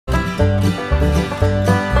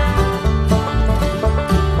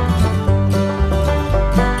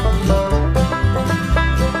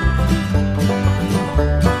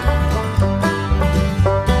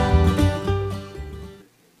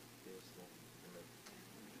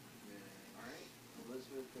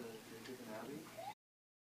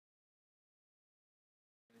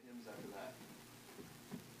Hymns after that.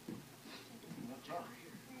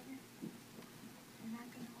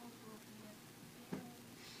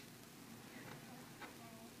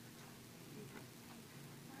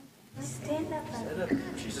 Stand up. Stand up.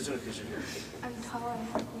 She's just going to kiss you here. I'm taller.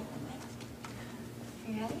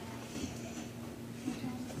 You ready?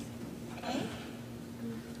 Okay.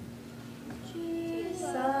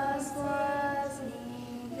 Jesus loves me,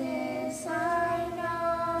 this I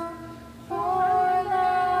know, for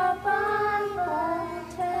the Bible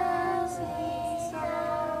tells me so.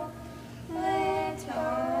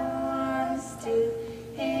 Little ones do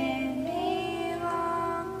in me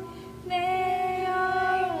long, they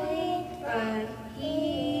are weak, but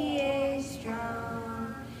He is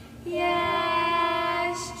strong.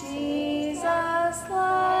 Yes, Jesus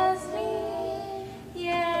loves me.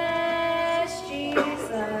 Yes,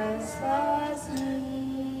 Jesus loves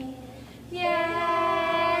me.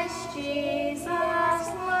 Yes, Jesus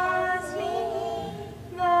loves me.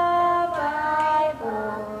 The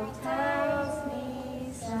Bible tells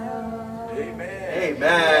me so. Amen.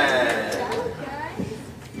 Amen.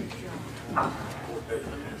 All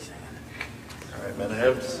right, men of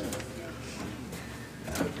hymns.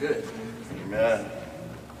 Good. Amen.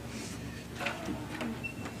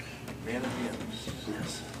 Man of hymns.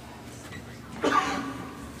 Yes.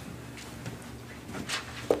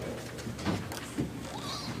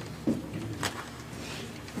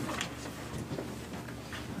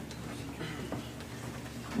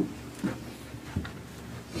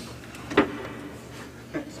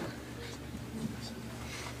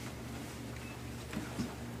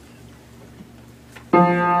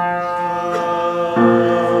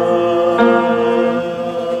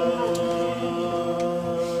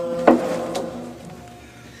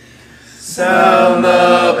 Sound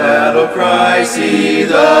the battle cry, see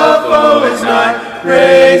the foe is nigh.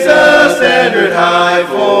 Raise a standard high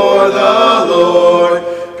for the Lord.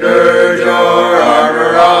 Gird your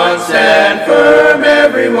armor on, stand firm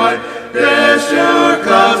everyone. Rest your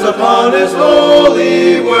cause upon His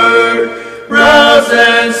holy word. Rouse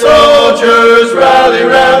and soldiers rally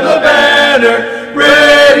round the banner.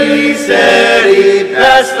 Ready, steady,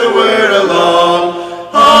 pass the word along.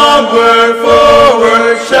 Onward,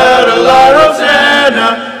 forward, shout aloud,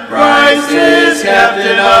 Hosanna! Christ is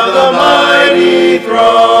captain of the mighty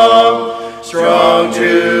throng. Strong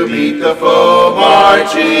to meet the foe,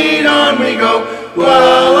 marching on we go,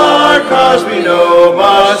 while our cause we know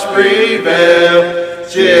must prevail.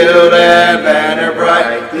 Shield and banner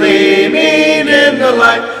bright, gleaming in the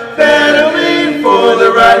light, battling for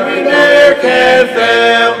the right, we ne'er can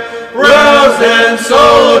fail. Roused and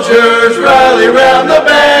soldiers rally round the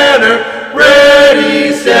banner,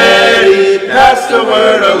 ready, steady, pass the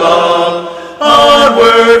word along.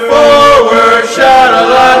 Onward, forward, shout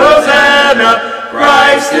aloud, Hosanna!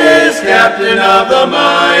 Christ is captain of the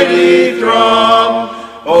mighty throng.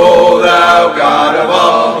 O thou God of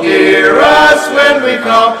all, hear us when we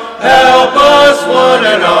call. Help us one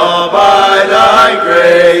and all by thy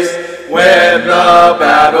grace. When the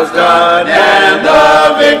battle's done and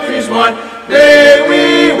the victory's won, may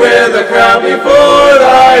we wear the crown before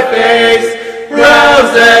thy face.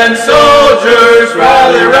 Roused and soldiers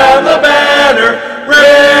rally round the banner,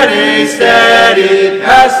 ready, steady,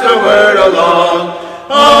 pass the word along.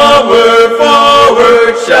 Onward,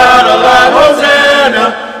 forward, shout aloud, Hosanna!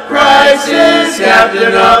 Christ is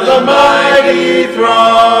captain of the mighty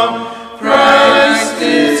throng. Christ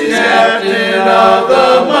is captain of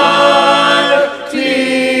the mighty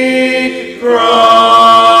throng.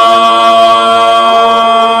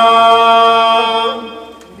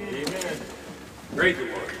 Amen. Praise the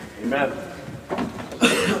Lord. Amen.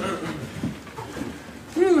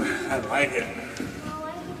 Whew, I like it.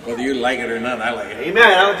 Whether you like it or not, I like it.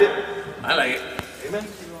 Amen. I like it. Amen.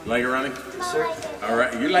 You like it, Ronnie? Yes, sir. All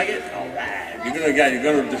right. You like it? All right. You're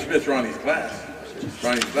gonna dismiss Ronnie's class.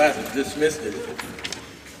 Ronnie's class has dismissed it.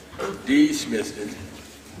 Dismissed it.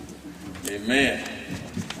 Amen.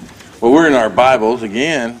 Well, we're in our Bibles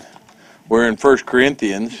again. We're in 1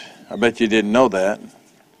 Corinthians. I bet you didn't know that.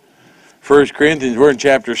 1 Corinthians, we're in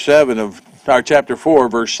chapter 4,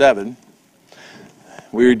 verse 7.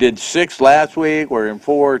 We did 6 last week. We're in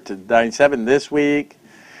 4 to 9-7 this week.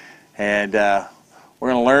 And we're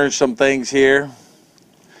going to learn some things here.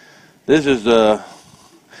 This is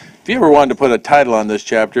if you ever wanted to put a title on this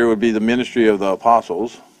chapter, it would be the ministry of the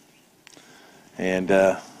apostles. And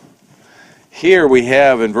here we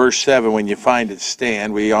have in verse 7, when you find it,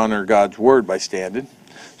 stand. We honor God's word by standing.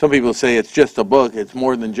 Some people say it's just a book. It's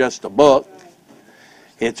more than just a book.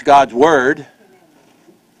 It's God's word.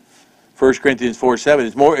 1 Corinthians 4:7.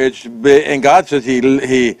 It's more. And God says He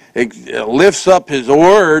lifts up His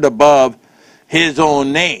word above His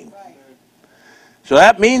own name. So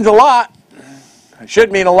that means a lot. It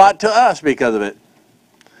should mean a lot to us because of it.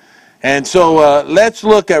 And so let's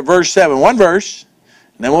look at verse 7. One verse,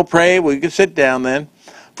 and then we'll pray. We can sit down then.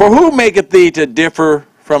 For who maketh thee to differ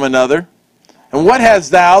from another? And what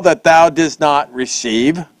hast thou that thou didst not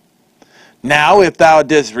receive? Now if thou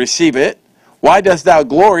didst receive it, why dost thou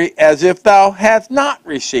glory as if thou hadst not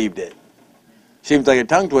received it? Seems like a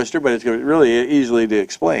tongue twister, but it's really easily to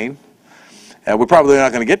explain. We're probably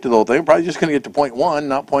not going to get to the whole thing. We're probably just going to get to point 1,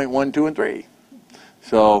 not point 1, 2, and 3.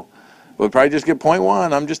 So we'll probably just get point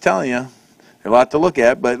 1. I'm just telling you. There's a lot to look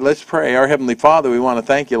at, but let's pray. Our Heavenly Father, we want to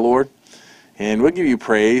thank you, Lord. And we'll give you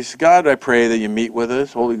praise. God, I pray that you meet with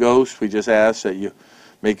us. Holy Ghost, we just ask that you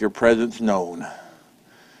make your presence known.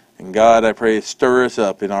 And God, I pray, stir us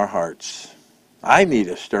up in our hearts. I need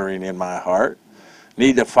a stirring in my heart.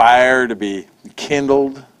 Need the fire to be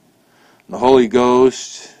kindled. The Holy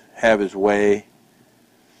Ghost have His way.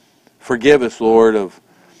 Forgive us, Lord, of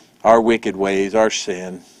our wicked ways, our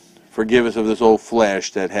sin. Forgive us of this old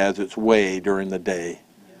flesh that has its way during the day.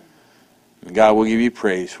 And God, will give you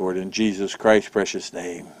praise for it in Jesus Christ's precious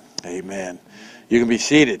name. Amen. You can be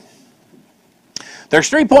seated. There's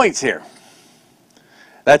 3 points here.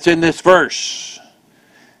 That's in this verse.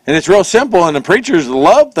 And it's real simple, and the preachers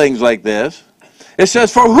love things like this. It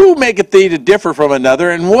says, for who maketh thee to differ from another,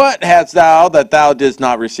 and what hast thou that thou didst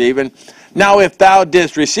not receive? And now if thou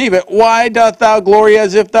didst receive it, why doth thou glory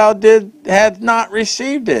as if thou had not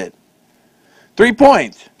received it? 3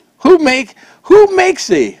 points. Who makes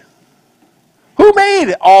thee? Who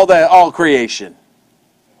made all creation?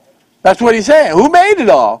 That's what he's saying. Who made it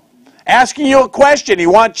all? Asking you a question. He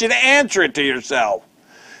wants you to answer it to yourself.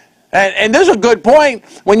 And this is a good point.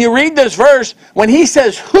 When you read this verse, when he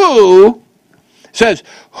says who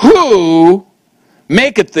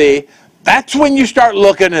maketh thee, that's when you start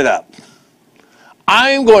looking it up.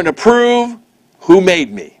 I'm going to prove who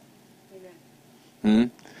made me. And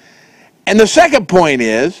the second point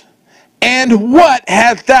is, and what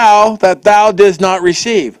hast thou that thou didst not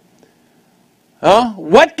receive?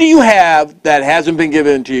 What do you have that hasn't been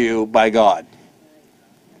given to you by God?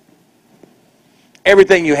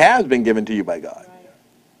 Everything you have has been given to you by God.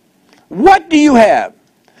 What do you have?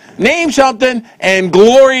 Name something and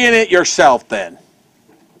glory in it yourself then.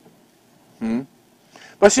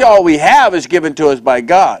 But see, all we have is given to us by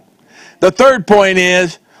God. The third point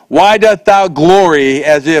is, why dost thou glory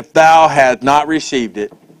as if thou hadst not received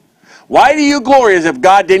it? Why do you glory as if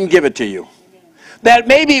God didn't give it to you? That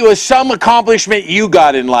maybe it was some accomplishment you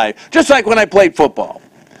got in life. Just like when I played football.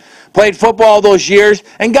 Played football those years,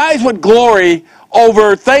 and guys would glory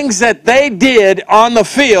over things that they did on the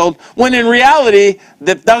field, when in reality,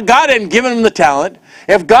 that God hadn't given them the talent,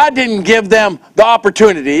 if God didn't give them the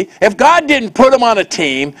opportunity, if God didn't put them on a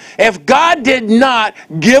team, if God did not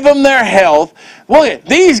give them their health, well,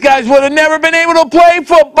 these guys would have never been able to play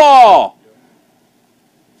football.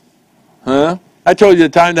 I told you the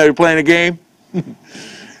time that we were playing a game,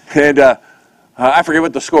 and I forget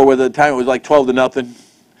what the score was at the time. It was like 12-0.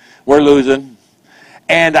 We're losing,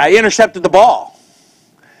 and I intercepted the ball.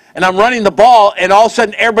 And I'm running the ball, and all of a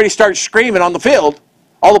sudden everybody starts screaming on the field.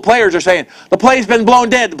 All the players are saying, the play's been blown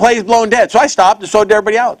dead, the play's blown dead. So I stopped, and so did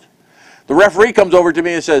everybody else. The referee comes over to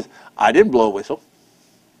me and says, I didn't blow a whistle.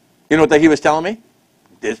 You know what he was telling me?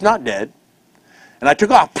 It's not dead. And I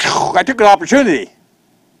took off. I took an opportunity.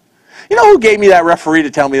 You know who gave me that referee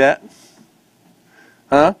to tell me that?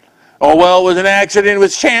 Oh, well, it was an accident. It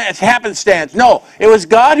was chance, happenstance. No, it was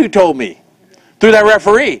God who told me through that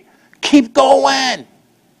referee. Keep going.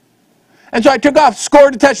 And so I took off,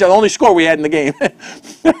 scored a touchdown, the only score we had in the game.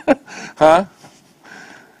 And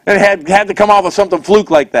it had to come off of something fluke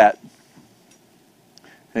like that.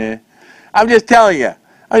 I'm just telling you.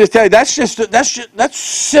 That's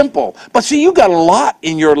simple. But see, you got a lot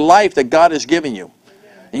in your life that God has given you.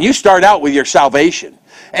 And you start out with your salvation.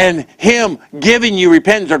 And Him giving you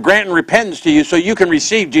repentance or granting repentance to you so you can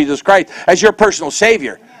receive Jesus Christ as your personal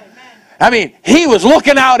Savior. I mean, He was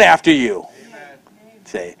looking out after you.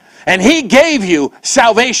 See? And He gave you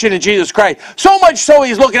salvation in Jesus Christ. So much so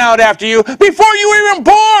He's looking out after you. Before you were even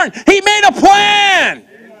born, He made a plan.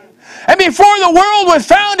 And before the world was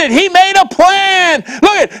founded, He made a plan.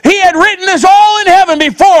 Look, He had written this all in heaven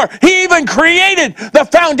before He even created the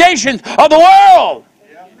foundations of the world.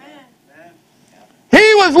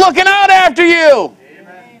 He was looking out after you.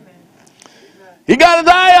 He got His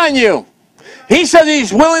eye on you. He said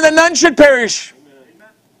He's willing that none should perish.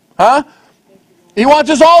 He wants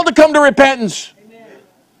us all to come to repentance.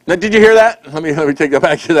 Now, did you hear that? Let me take that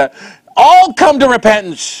back to that. All come to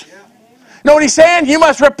repentance. You know what he's saying? You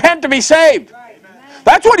must repent to be saved.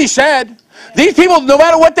 That's what he said. These people, no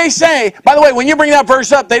matter what they say, by the way, when you bring that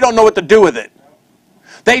verse up, they don't know what to do with it.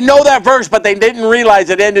 They know that verse, but they didn't realize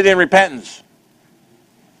it ended in repentance.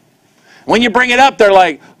 When you bring it up, they're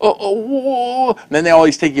like, oh. And then they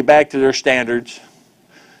always take you back to their standards,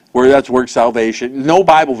 where that's work salvation. No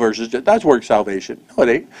Bible verses, that's work salvation. No, it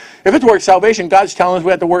ain't. If it's work salvation, God's telling us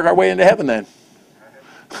we have to work our way into heaven then.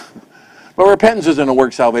 But repentance isn't a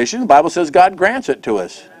work salvation. The Bible says God grants it to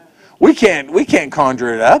us. We can't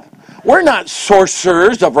conjure it up. We're not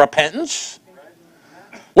sorcerers of repentance.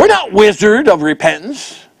 We're not wizards of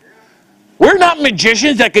repentance. We're not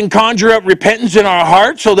magicians that can conjure up repentance in our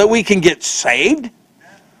hearts so that we can get saved.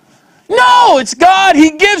 No, it's God.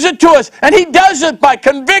 He gives it to us. And He does it by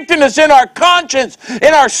convicting us in our conscience,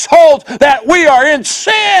 in our souls, that we are in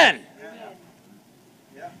sin.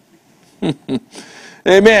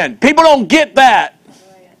 Amen. People don't get that.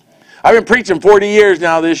 I've been preaching 40 years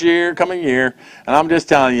now this year, coming year, and I'm just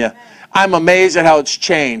telling you, I'm amazed at how it's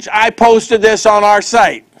changed. I posted this on our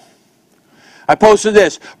site. I posted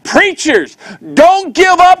this. Preachers, don't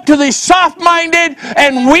give up to these soft-minded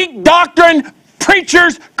and weak doctrine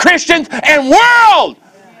preachers, Christians, and world.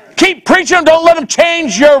 Keep preaching them. Don't let them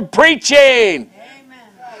change your preaching.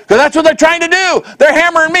 Because that's what they're trying to do. They're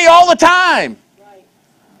hammering me all the time.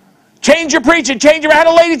 Change your preaching. Change your... I had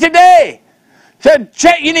a lady today. Said,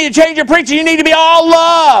 you need to change your preaching. You need to be all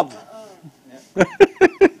love.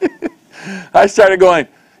 I started going,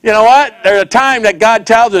 you know what? There's a time that God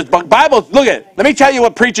tells us. But Bible, look at it. Let me tell you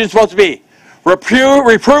what preaching is supposed to be.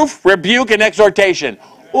 Reproof, rebuke, and exhortation.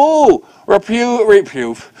 Ooh,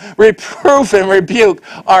 reproof and rebuke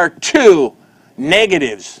are two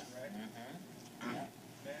negatives.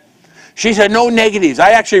 She said, no negatives.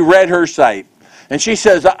 I actually read her site. And she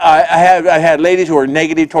says, I had ladies who were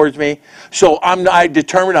negative towards me, so I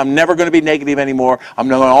determined I'm never going to be negative anymore. I'm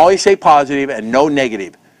going to always say positive and no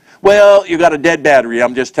negative. Well, you got a dead battery,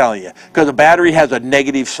 I'm just telling you, because a battery has a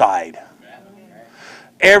negative side.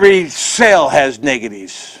 Every cell has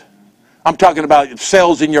negatives. I'm talking about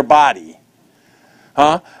cells in your body.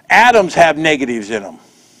 Atoms have negatives in them.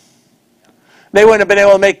 They wouldn't have been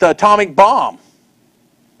able to make the atomic bomb.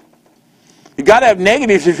 You got to have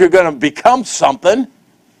negatives if you're going to become something.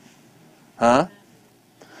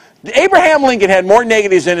 Abraham Lincoln had more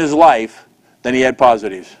negatives in his life than he had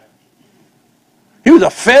positives. He was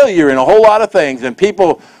a failure in a whole lot of things, and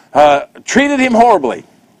people treated him horribly.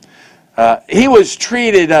 He was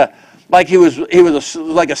treated like he was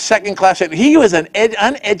like a second class. He was an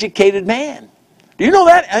uneducated man. Do you know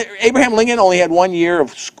that? Abraham Lincoln only had 1 year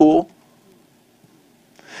of school.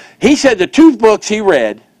 He said the two books he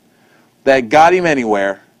read that got him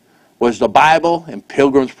anywhere was the Bible and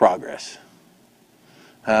Pilgrim's Progress.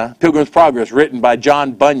 Pilgrim's Progress, written by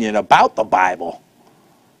John Bunyan about the Bible.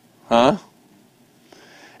 And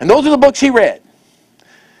those are the books he read.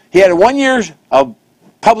 He had 1 year of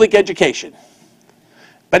public education.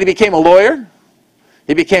 But he became a lawyer.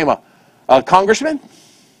 He became a congressman.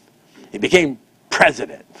 He became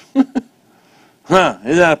president. Isn't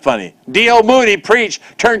that funny? D.L. Moody preached,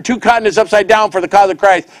 turned 2 continents upside down for the cause of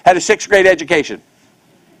Christ, had a 6th grade education.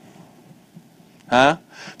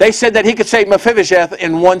 They said that he could say Mephibosheth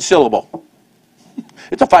in 1 syllable.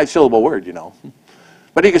 It's a 5-syllable word, you know.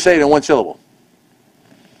 But he could say it in 1 syllable.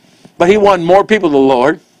 But he won more people to the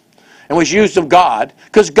Lord and was used of God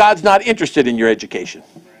because God's not interested in your education.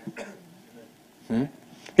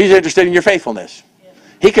 He's interested in your faithfulness.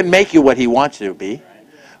 He can make you what He wants you to be.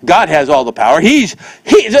 God has all the power.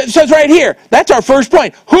 It says right here, that's our first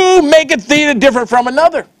point. Who maketh thee to differ from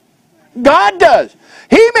another? God does.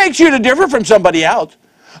 He makes you to differ from somebody else.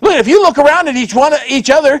 Look, if you look around at each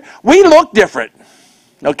other, we look different.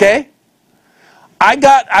 Okay? I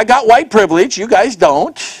got white privilege. You guys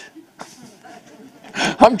don't.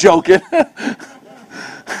 I'm joking.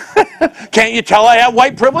 Can't you tell I have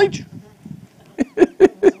white privilege?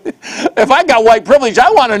 If I got white privilege, I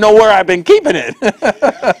want to know where I've been keeping it.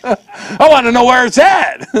 I want to know where it's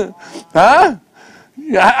at.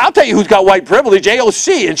 I'll tell you who's got white privilege,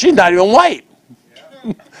 AOC, and she's not even white.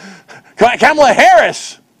 Kamala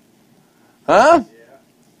Harris.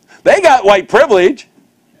 They got white privilege.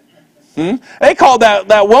 They called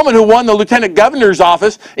that woman who won the lieutenant governor's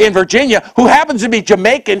office in Virginia, who happens to be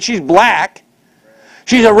Jamaican, she's black.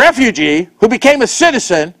 She's a refugee who became a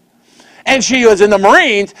citizen. And she was in the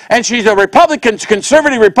Marines, and she's a Republican,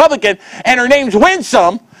 conservative Republican, and her name's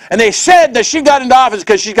Winsome, and they said that she got into office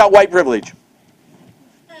because she's got white privilege.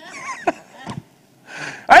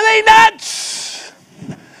 Are they nuts?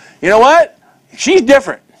 You know what? She's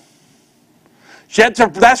different. See,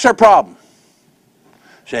 that's our problem.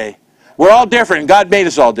 See, we're all different. God made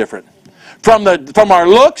us all different. From our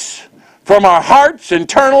looks, from our hearts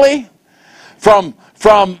internally, from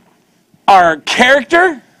our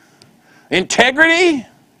character, integrity.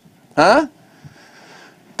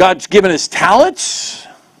 God's given us talents.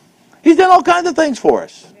 He's done all kinds of things for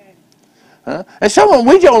us. And some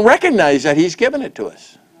we don't recognize that He's given it to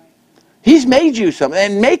us. He's made you something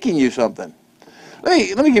and making you something.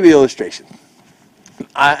 Let me give you an illustration. And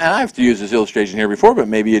I have to use this illustration here before, but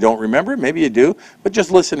maybe you don't remember it, maybe you do, but just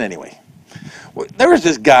listen anyway. There was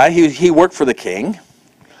this guy, he worked for the king,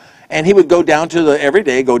 and he would go down every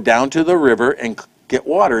day, go down to the river and get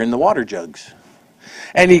water in the water jugs.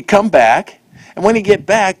 And he'd come back, and when he'd get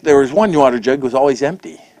back, there was one water jug was always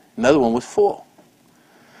empty. Another one was full.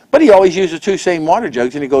 But he always used the two same water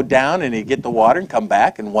jugs, and he'd go down and he'd get the water and come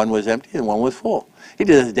back, and one was empty and one was full. He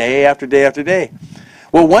did this day after day after day.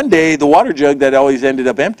 Well, one day, the water jug that always ended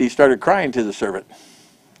up empty started crying to the servant,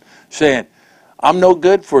 saying, I'm no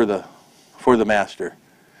good for the master.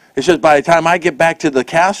 It says, by the time I get back to the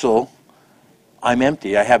castle, I'm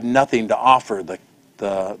empty. I have nothing to offer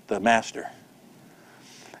the master.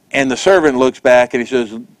 And the servant looks back and he says,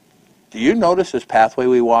 do you notice this pathway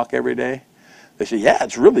we walk every day? They say, yeah,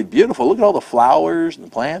 it's really beautiful. Look at all the flowers and the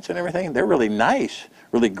plants and everything. They're really nice,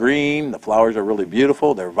 really green. The flowers are really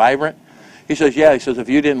beautiful. They're vibrant. He says, yeah. He says, if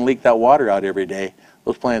you didn't leak that water out every day,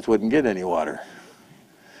 those plants wouldn't get any water.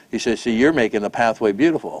 He says, see, you're making the pathway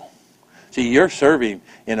beautiful. See, you're serving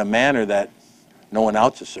in a manner that no one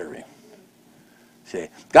else is serving. See,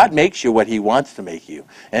 God makes you what He wants to make you.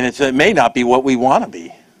 And it may not be what we want to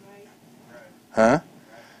be.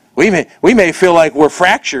 We may feel like we're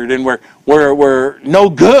fractured and we're no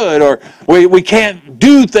good, or we can't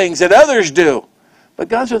do things that others do. But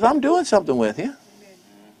God says, I'm doing something with you.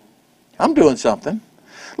 I'm doing something.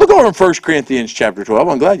 Look over in 1 Corinthians chapter 12.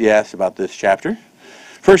 I'm glad you asked about this chapter.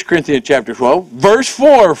 1 Corinthians chapter 12, verse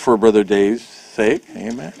 4 for Brother Dave's sake.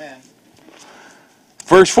 Amen.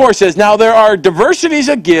 Verse 4 says, now there are diversities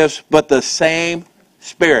of gifts, but the same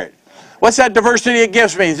Spirit. What's that diversity of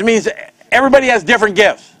gifts means? It means everybody has different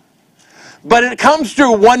gifts. But it comes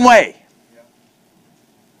through one way.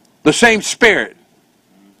 The same Spirit.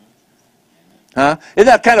 Isn't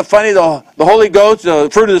that kind of funny? The Holy Ghost, the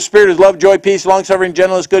fruit of the Spirit is love, joy, peace, long-suffering,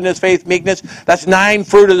 gentleness, goodness, faith, meekness. That's 9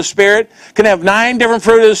 fruit of the Spirit. You can have 9 different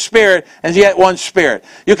fruit of the Spirit and yet one Spirit.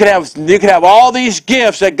 You can have all these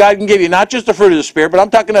gifts that God can give you, not just the fruit of the Spirit, but I'm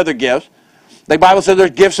talking other gifts. The Bible says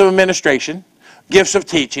there's gifts of administration, gifts of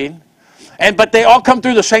teaching, but they all come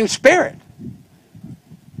through the same Spirit.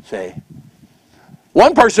 See?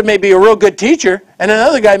 One person may be a real good teacher, and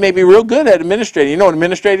another guy may be real good at administrating. You know what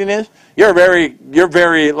administrating is? You're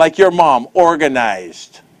very, like your mom,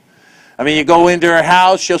 organized. I mean, you go into her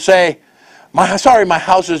house, she'll say, sorry, my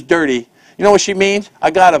house is dirty. You know what she means?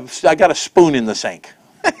 I got a spoon in the sink.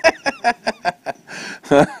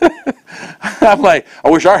 I'm like, I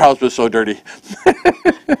wish our house was so dirty.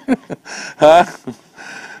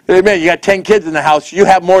 Amen. You got 10 kids in the house, you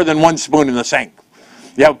have more than one spoon in the sink.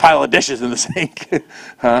 You have a pile of dishes in the sink.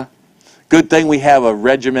 Good thing we have a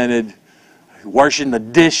regimented washing the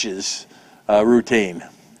dishes routine.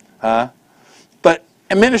 But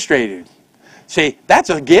administrative, see, that's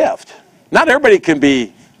a gift. Not everybody can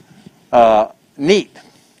be neat,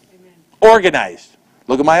 organized.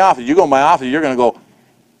 Look at my office. You go in my office, you're going to go.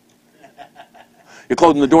 You're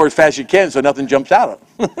closing the door as fast as you can so nothing jumps out.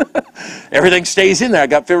 Everything stays in there. I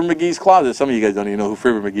got Fibber McGee's closet. Some of you guys don't even know who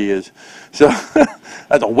Fibber McGee is. So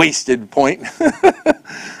that's a wasted point.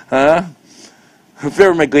 Fibber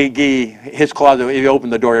McGee, his closet, if you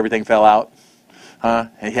opened the door, everything fell out. And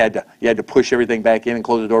you had to push everything back in and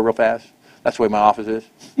close the door real fast. That's the way my office is.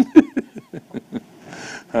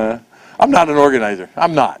 I'm not an organizer.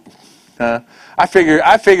 I'm not. I figure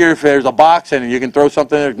if there's a box and you can throw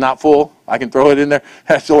something that's not full, I can throw it in there.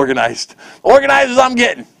 That's organized. Organized as I'm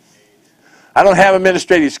getting. I don't have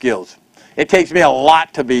administrative skills. It takes me a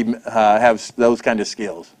lot to have those kind of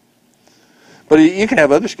skills. But you can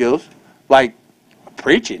have other skills, like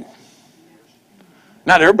preaching.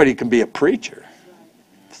 Not everybody can be a preacher.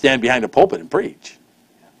 Stand behind a pulpit and preach.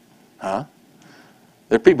 There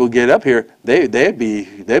are people who get up here, they'd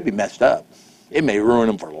be messed up. It may ruin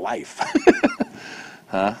them for life.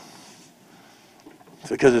 It's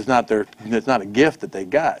because it's not a gift that they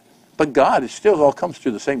got. But God, it still all comes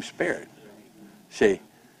through the same Spirit. See,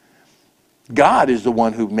 God is the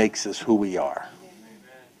one who makes us who we are.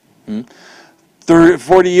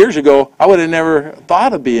 40 years ago, I would have never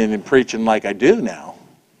thought of being in preaching like I do now.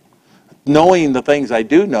 knowing the things I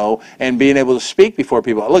do know and being able to speak before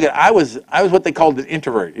people. Look, I was what they called an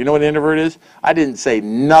introvert. You know what an introvert is? I didn't say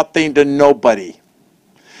nothing to nobody.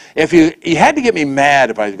 If you had to get me mad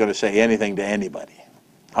if I was going to say anything to anybody.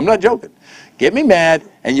 I'm not joking. Get me mad,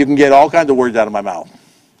 and you can get all kinds of words out of my mouth.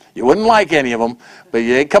 You wouldn't like any of them, but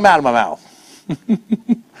they come out of my mouth.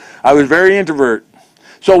 I was very introvert.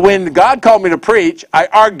 So when God called me to preach, I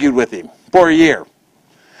argued with him for a year.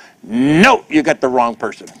 No, you got the wrong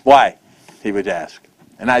person. Why? He would ask.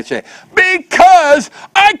 And I'd say, because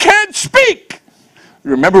I can't speak.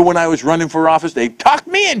 Remember when I was running for office? They talked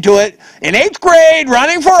me into it in 8th grade,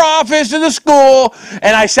 running for office in the school,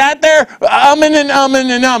 and I sat there umming and umming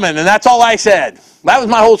and umming, and that's all I said. That was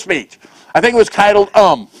my whole speech. I think it was titled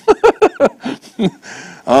I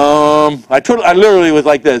literally was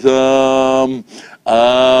like this. You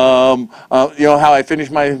know how I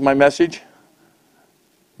finished my message?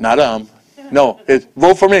 Not No, it's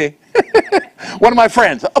vote for me. One of my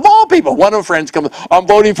friends, of all people, one of my friends comes, I'm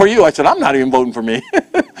voting for you. I said, I'm not even voting for me.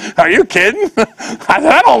 Are you kidding? I said,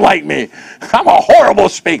 I don't like me. I'm a horrible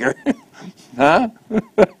speaker. Huh?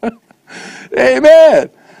 Amen.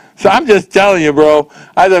 So I'm just telling you, bro.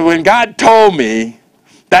 I said, when God told me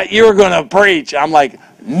that you were going to preach, I'm like,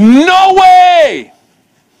 no way.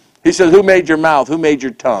 He says, who made your mouth? Who made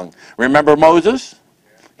your tongue? Remember Moses?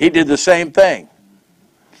 He did the same thing.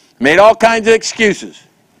 Made all kinds of excuses.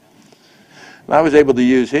 And I was able to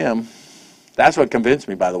use him. That's what convinced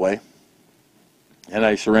me, by the way. And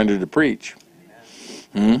I surrendered to preach.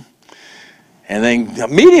 And then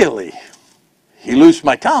immediately, he loosed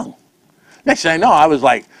my tongue. Next thing I know, I was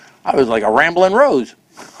like a rambling rose.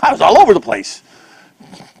 I was all over the place,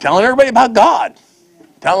 telling everybody about God,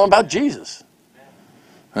 telling them about Jesus.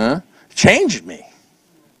 Changed me.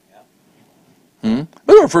 Look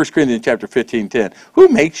at 1 Corinthians chapter 15:10. Who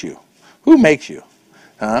makes you? Who makes you?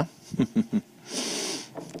 Huh?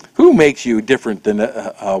 Who makes you different than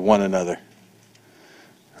one another?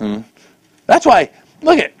 That's why,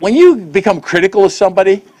 look at, when you become critical of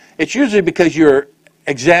somebody, it's usually because you're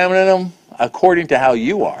examining them according to how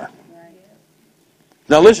you are.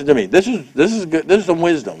 Now listen to me. This is good. This is some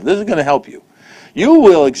wisdom. This is going to help you. You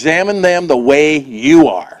will examine them the way you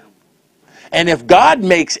are. And if God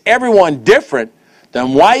makes everyone different,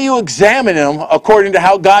 then why you examine them according to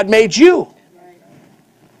how God made you?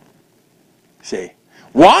 See?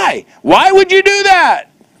 Why? Why would you do that?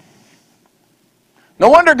 No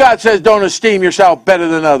wonder God says don't esteem yourself better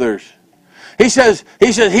than others. He says,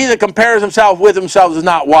 he that compares himself with himself is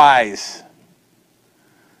not wise.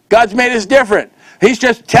 God's made us different. He's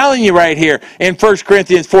just telling you right here in 1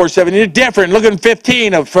 Corinthians 4:7. You're different. Look at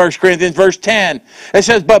 15 of 1 Corinthians verse 10. It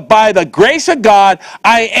says, but by the grace of God,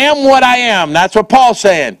 I am what I am. That's what Paul's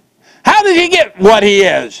saying. How did he get what he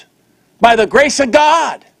is? By the grace of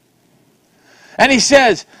God. And he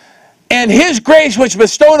says, and his grace which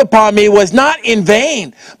bestowed upon me was not in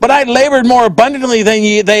vain, but I labored more abundantly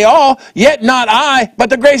than they all, yet not I, but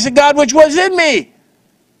the grace of God which was in me.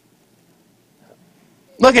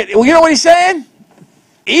 Look at, you know what he's saying?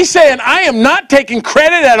 He's saying, I am not taking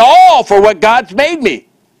credit at all for what God's made me.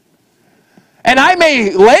 And I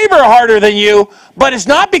may labor harder than you, but it's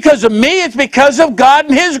not because of me, it's because of God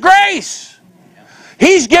and his grace.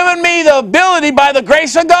 He's given me the ability by the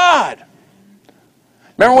grace of God.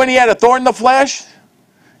 Remember when he had a thorn in the flesh?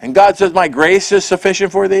 And God says, my grace is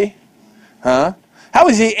sufficient for thee? Huh? How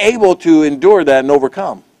is he able to endure that and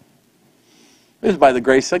overcome? It was by the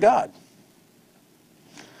grace of God.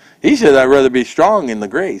 He said, I'd rather be strong in the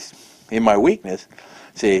grace, in my weakness.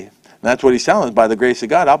 See, that's what he's telling us. By the grace of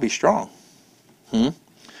God, I'll be strong. And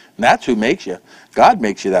that's who makes you. God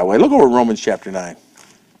makes you that way. Look over Romans chapter 9.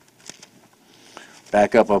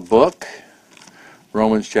 Back up a book.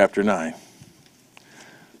 Romans chapter 9.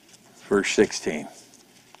 Verse 16.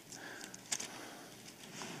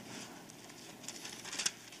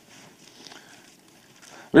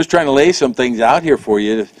 I'm just trying to lay some things out here for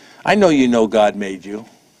you. I know you know God made you.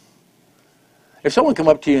 If someone come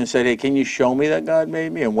up to you and said, hey, can you show me that God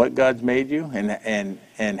made me and what God's made you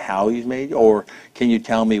and how he's made you? Or can you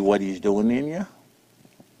tell me what he's doing in you?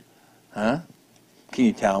 Huh? Can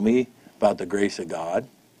you tell me about the grace of God?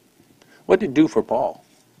 What did it do for Paul?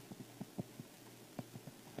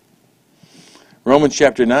 Romans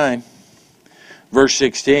chapter 9, verse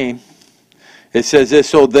 16. It says this,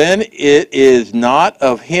 so then it is not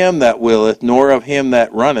of him that willeth, nor of him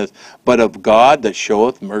that runneth, but of God that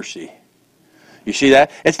showeth mercy. You see that?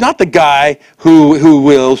 It's not the guy who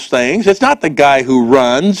wills things. It's not the guy who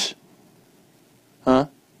runs. Huh?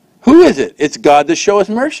 Who is it? It's God that showeth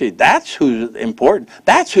mercy. That's who's important.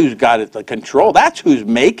 That's who's got it the control. That's who's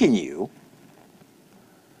making you.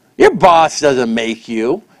 Your boss doesn't make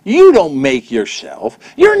you. You don't make yourself.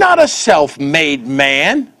 You're not a self-made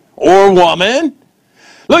man or woman.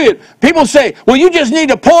 Look at, people say, well, you just need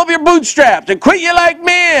to pull up your bootstraps and quit you like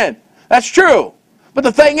men. That's true. But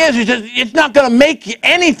the thing is that it's not going to make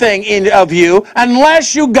anything of you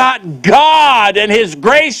unless you got God and His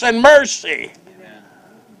grace and mercy.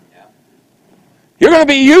 You're going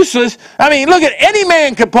to be useless. I mean, look at, any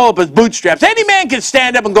man can pull up his bootstraps. Any man can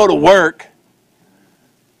stand up and go to work.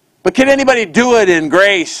 But can anybody do it in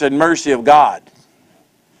grace and mercy of God?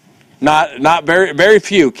 Not very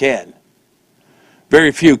few can.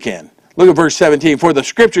 Very few can. Look at verse 17. For the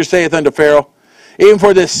scripture saith unto Pharaoh, even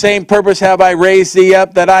for this same purpose have I raised thee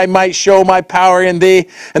up, that I might show my power in thee,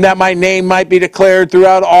 and that my name might be declared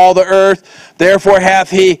throughout all the earth. Therefore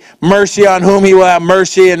hath he mercy on whom he will have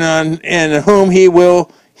mercy, and on whom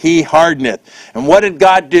he hardeneth. And what did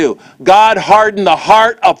God do? God hardened the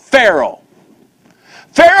heart of Pharaoh.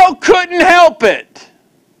 Pharaoh couldn't help it.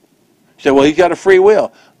 He said, well, he's got a free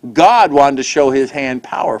will. God wanted to show his hand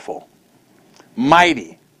powerful,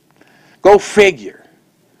 mighty. Go figure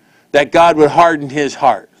that God would harden his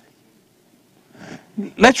heart.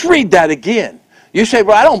 Let's read that again. You say,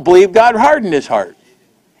 well, I don't believe God hardened his heart.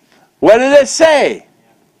 What did it say?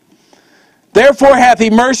 Therefore hath he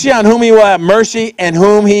mercy on whom he will have mercy, and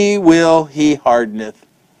whom he hardeneth.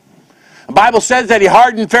 The Bible says that he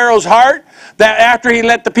hardened Pharaoh's heart, that after he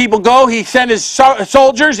let the people go, he sent his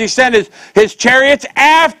soldiers, he sent his chariots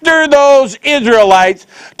after those Israelites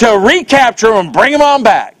to recapture them and bring them on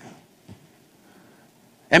back.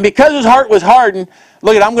 And because his heart was hardened,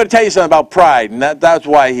 look, I'm going to tell you something about pride, and that's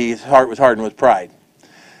why his heart was hardened, with pride.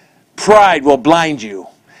 Pride will blind you.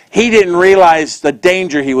 He didn't realize the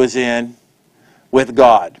danger he was in with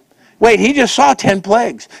God. Wait, he just saw 10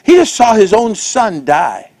 plagues. He just saw his own son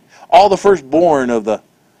die. All the firstborn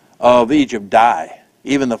of Egypt die,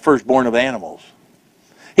 even the firstborn of animals.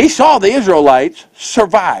 He saw the Israelites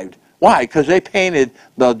survived. Why? Because they painted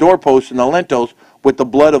the doorposts and the lintels with the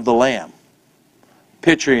blood of the Lamb,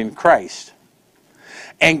 picturing Christ.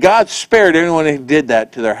 And God spared anyone who did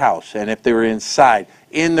that to their house. And if they were inside,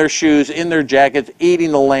 in their shoes, in their jackets,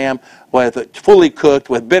 eating the lamb, with it fully cooked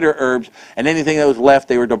with bitter herbs, and anything that was left,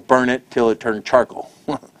 they were to burn it till it turned charcoal.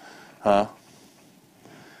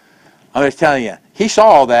 I'm just telling you, he saw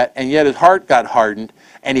all that, and yet his heart got hardened,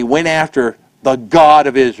 and he went after the God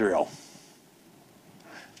of Israel.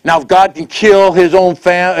 Now, if God can kill his own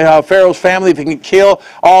Pharaoh's family, if he can kill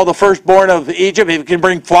all the firstborn of Egypt, if he can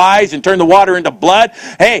bring flies and turn the water into blood,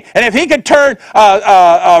 hey, and if he could turn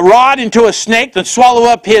a rod into a snake and swallow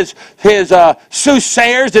up his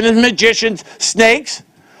soothsayers and his magicians' snakes,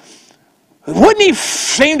 wouldn't he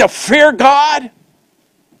seem to fear God?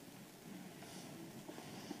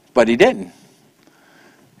 But he didn't.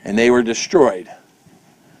 And they were destroyed.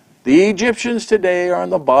 The Egyptians today are on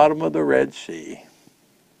the bottom of the Red Sea.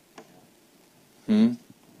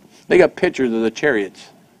 They got pictures of the chariots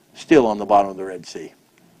still on the bottom of the Red Sea.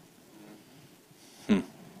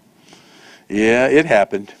 Yeah, it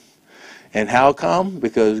happened. And how come?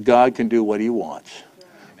 Because God can do what he wants.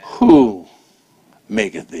 Who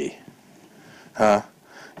maketh thee?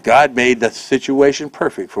 God made the situation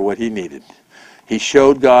perfect for what he needed. He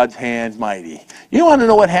showed God's hand mighty. You want to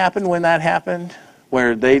know what happened when that happened?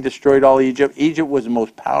 Where they destroyed all Egypt? Egypt was the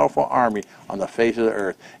most powerful army on the face of the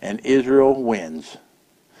earth. And Israel wins.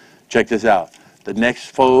 Check this out. The next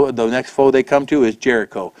foe they come to is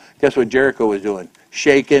Jericho. Guess what Jericho was doing?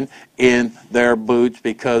 Shaking in their boots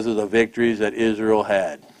because of the victories that Israel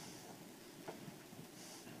had.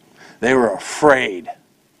 They were afraid.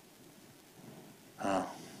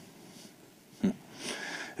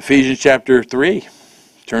 Ephesians chapter 3.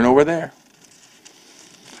 Turn over there.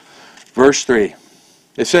 Verse 3.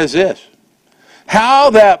 It says this. How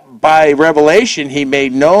that by revelation he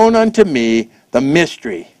made known unto me the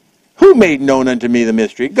mystery. Who made known unto me the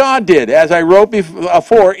mystery? God did, as I wrote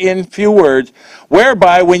before in few words,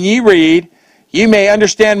 whereby when ye read, ye may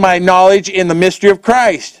understand my knowledge in the mystery of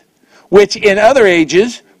Christ, which in other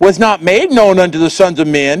ages was not made known unto the sons of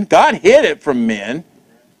men. God hid it from men.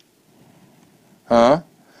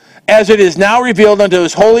 As it is now revealed unto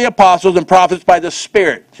his holy apostles and prophets by the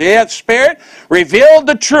Spirit. See that Spirit? Revealed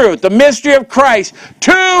the truth, the mystery of Christ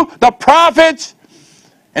to the prophets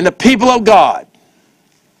and the people of God.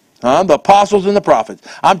 The apostles and the prophets.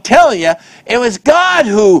 I'm telling you, it was God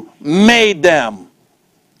who made them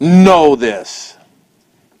know this.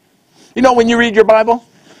 You know, when you read your Bible,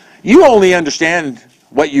 you only understand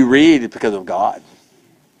what you read because of God.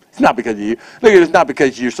 It's not because of you. Look, it's not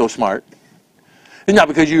because you're so smart. It's not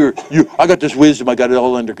because I got this wisdom, I got it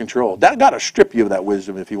all under control. God will strip you of that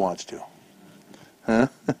wisdom if he wants to.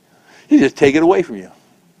 He'll just take it away from you.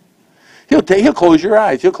 He'll close your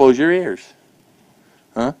eyes. He'll close your ears.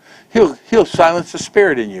 Huh? He'll silence the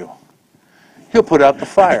spirit in you. He'll put out the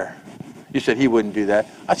fire. You said he wouldn't do that.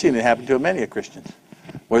 I've seen it happen to many Christians,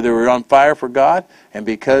 where they were on fire for God, and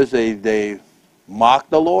because they mocked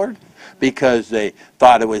the Lord, because they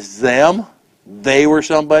thought it was them, they were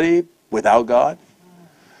somebody without God,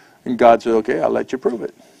 and God said, okay, I'll let you prove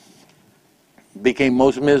it. Became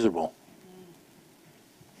most miserable.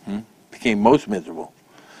 Became most miserable.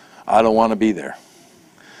 I don't want to be there.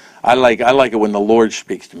 I like it when the Lord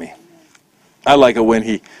speaks to me. I like it when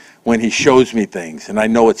he shows me things, and I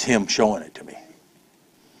know it's him showing it to me.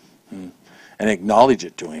 And acknowledge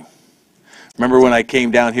it to him. Remember when I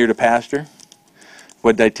came down here to pastor?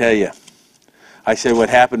 What did I tell you? I said what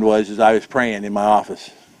happened was I was praying in my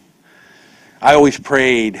office. I always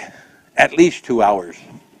prayed at least 2 hours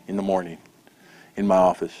in the morning in my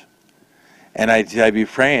office. And I'd be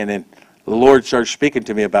praying, and the Lord starts speaking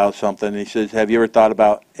to me about something. And he says, have you ever thought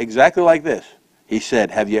about, exactly like this. He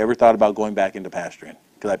said, have you ever thought about going back into pastoring?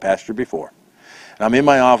 Because I pastored before. And I'm in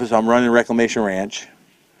my office. I'm running Reclamation Ranch.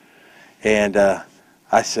 And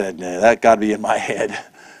I said, nah, that got to be in my head.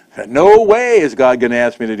 No way is God going to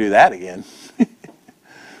ask me to do that again.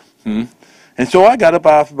 And so I got up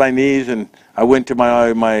off my knees, and I went to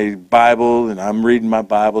my Bible, and I'm reading my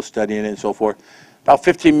Bible, studying it, and so forth. About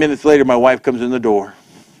 15 minutes later, my wife comes in the door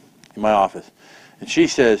in my office. And she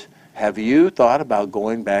says, have you thought about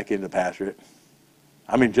going back into pastorate?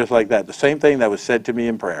 I mean, just like that. The same thing that was said to me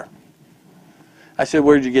in prayer. I said,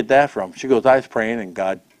 where did you get that from? She goes, I was praying, and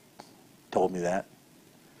God told me that.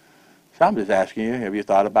 So I'm just asking you, have you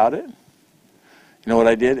thought about it? You know what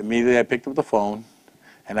I did? Immediately I picked up the phone,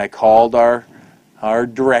 and I called our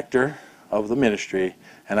director of the ministry,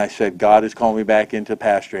 and I said, God is calling me back into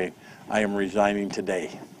pastoring. I am resigning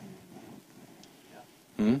today.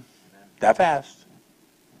 That fast.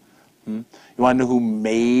 You want to know who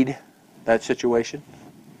made that situation?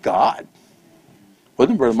 God.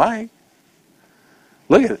 Wasn't Brother Mike.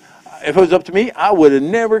 Look at it. If it was up to me, I would have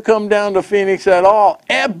never come down to Phoenix at all,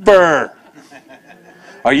 ever.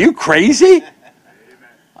 Are you crazy?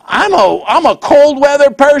 I'm a cold weather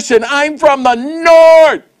person. I'm from the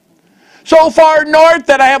north. So far north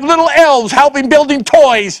that I have little elves helping building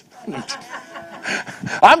toys.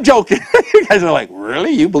 I'm joking. You guys are like,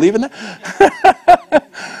 really? You believe in that?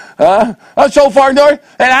 I'm so far north.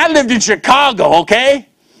 And I lived in Chicago, okay?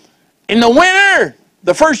 In the winter,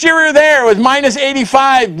 the first year we were there, it was minus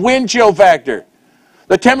 85 wind chill factor.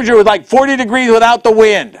 The temperature was like 40 degrees without the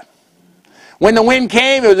wind. When the wind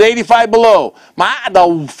came, it was 85 below.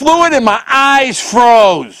 The fluid in my eyes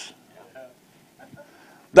froze.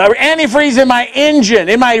 The antifreeze in my engine,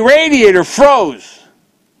 in my radiator, froze.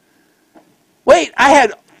 Wait, I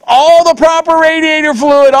had all the proper radiator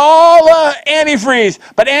fluid, all the antifreeze.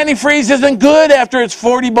 But antifreeze isn't good after it's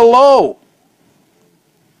 40 below.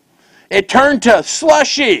 It turned to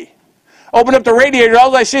slushy. Open up the radiator,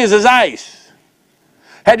 all I see is ice.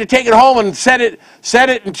 Had to take it home and set it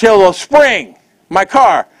until the spring, my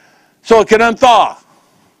car, so it could unthaw.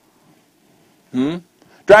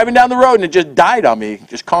 Driving down the road and it just died on me,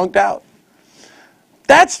 just conked out.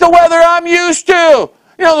 That's the weather I'm used to.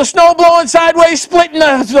 You know, the snow blowing sideways, splitting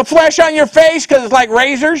the flesh on your face because it's like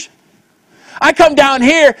razors. I come down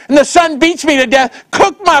here and the sun beats me to death,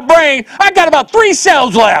 cooked my brain. I got about 3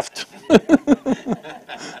 cells left.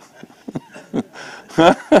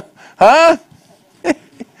 Huh?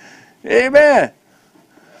 Amen.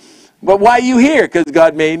 But why are you here? Because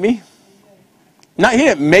God made me. No, he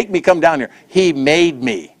didn't make me come down here. He made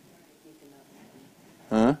me.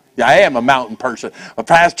 Huh? Yeah, I am a mountain person. A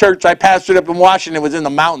past church I pastored up in Washington was in the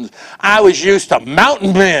mountains. I was used to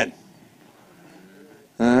mountain men.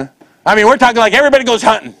 Huh? I mean, we're talking like everybody goes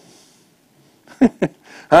hunting.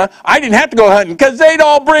 Huh? I didn't have to go hunting because they'd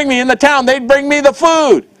all bring me in the town. They'd bring me the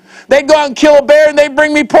food. They'd go out and kill a bear and they'd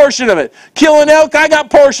bring me a portion of it. Kill an elk, I got a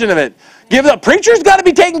portion of it. Give the preacher's got to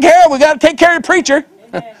be taken care of. We got to take care of the preacher.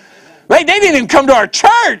 They didn't even come to our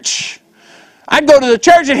church. I'd go to the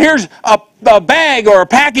church and here's a bag or a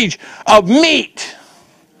package of meat.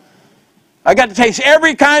 I got to taste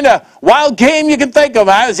every kind of wild game you can think of.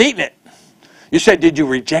 I was eating it. You said, did you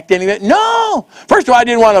reject any of it? No. First of all, I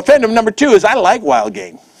didn't want to offend them. Number 2 is I like wild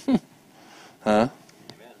game. Huh?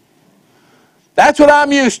 That's what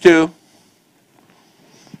I'm used to.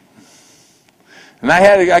 And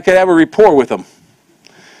I could have a rapport with them.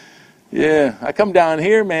 Yeah, I come down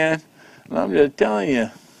here, man, and I'm just telling you,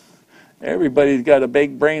 everybody's got a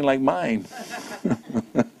big brain like mine.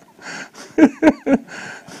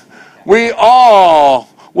 We all,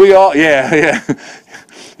 yeah.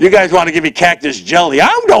 You guys want to give me cactus jelly.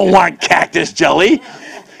 I don't want cactus jelly.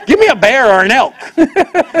 Give me a bear or an elk.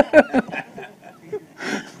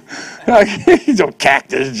 No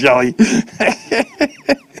cactus jelly.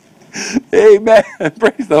 Amen.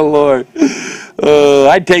 Praise the Lord.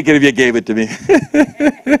 I'd take it if you gave it to me.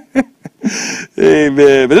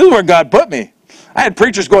 Amen. But this is where God put me. I had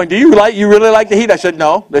preachers going, you really like the heat? I said,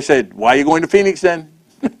 no. They said, why are you going to Phoenix then?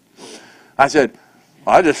 I said,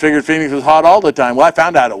 well, I just figured Phoenix was hot all the time. Well, I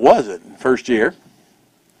found out it wasn't first year.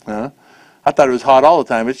 I thought it was hot all the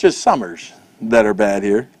time. It's just summers that are bad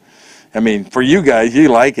here. I mean, for you guys, you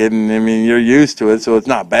like it, and I mean, you're used to it, so it's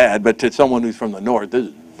not bad. But to someone who's from the north, this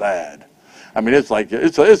is bad. I mean, it's like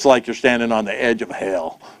you're standing on the edge of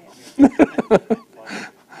hell.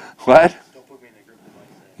 What? Don't put me in a group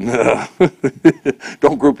like that. No.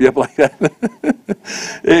 Don't group you up like that.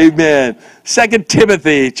 Amen. 2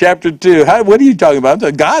 Timothy chapter 2. What are you talking about?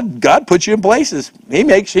 God puts you in places. He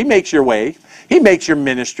makes your way. He makes your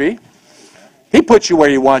ministry. He puts you where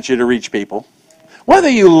He wants you to reach people, whether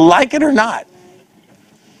you like it or not.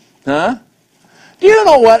 Huh? Do you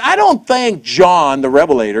know what? I don't think John the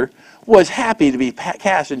Revelator was happy to be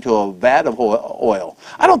cast into a vat of oil.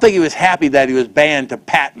 I don't think he was happy that he was banned to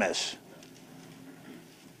Patmos.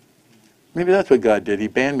 Maybe that's what God did. He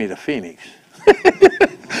banned me to Phoenix.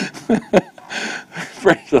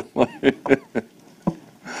 Praise the Lord.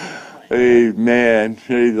 Amen.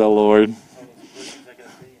 Praise the Lord.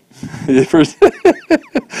 2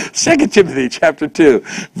 Timothy chapter 2,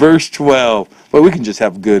 verse 12. Well, we can just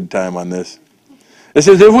have a good time on this. It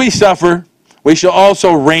says, if we suffer, we shall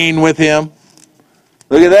also reign with Him.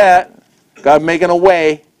 Look at that. God making a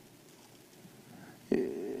way.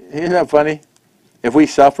 Isn't that funny? If we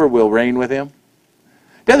suffer, we'll reign with Him.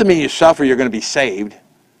 Doesn't mean you suffer, you're going to be saved.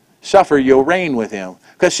 Suffer, you'll reign with Him.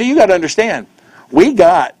 Because, see, you got to understand, we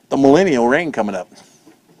got the millennial reign coming up.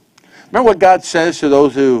 Remember what God says to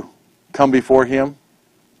those who come before Him?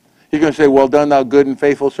 He's going to say, well done, thou good and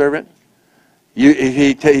faithful servant.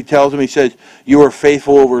 He tells them, He says, you are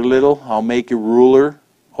faithful over little, I'll make you ruler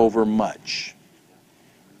over much.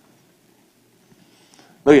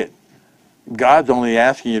 Look at it. God's only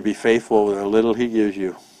asking you to be faithful over the little He gives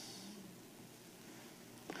you.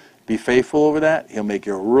 Be faithful over that, He'll make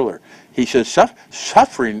you a ruler. He says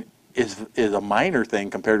suffering is a minor thing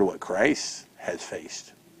compared to what Christ has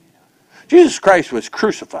faced. Jesus Christ was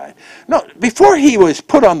crucified. No, before He was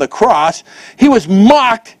put on the cross, He was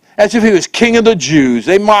mocked as if He was king of the Jews.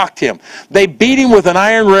 They mocked Him. They beat Him with an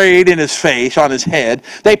iron rod in His face, on His head.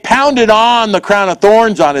 They pounded on the crown of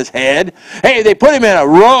thorns on His head. Hey, they put Him in a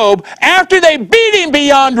robe. After they beat Him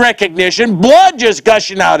beyond recognition, blood just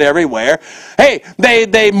gushing out everywhere. Hey,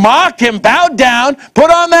 they mocked Him, bowed down,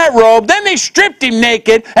 put on that robe. Then they stripped Him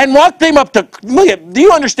naked and walked Him up to... Look at, do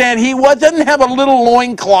you understand? He doesn't have a little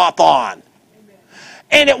loincloth on.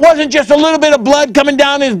 And it wasn't just a little bit of blood coming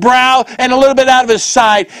down His brow and a little bit out of His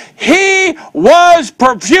side. He was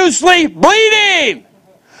profusely bleeding.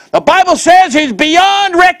 The Bible says He's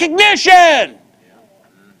beyond recognition.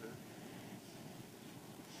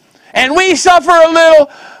 And we suffer a little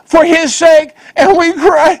for His sake, and we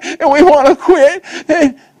cry, and we want to quit.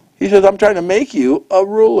 And He says, I'm trying to make you a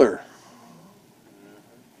ruler.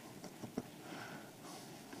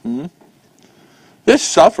 Just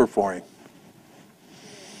suffer for Him.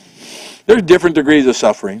 There's different degrees of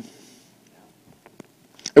suffering.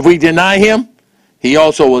 If we deny Him, He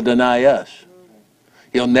also will deny us.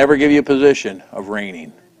 He'll never give you a position of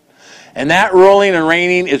reigning. And that ruling and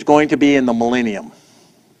reigning is going to be in the millennium.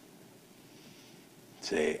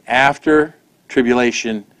 See, after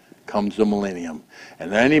tribulation comes the millennium.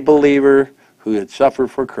 And any believer who had suffered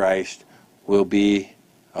for Christ will be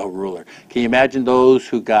a ruler. Can you imagine those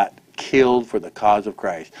who got killed for the cause of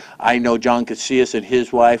Christ? I know John Casillas and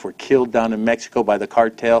his wife were killed down in Mexico by the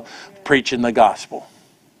cartel preaching the gospel.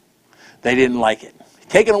 They didn't like it.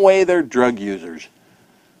 Taking away their drug users.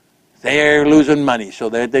 They're losing money. So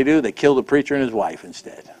what they do? They kill the preacher and his wife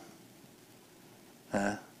instead.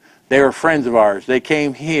 They were friends of ours. They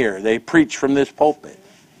came here. They preached from this pulpit.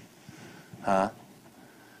 You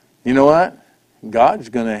know what? God's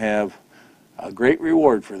going to have a great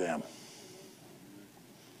reward for them.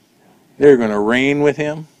 They're going to reign with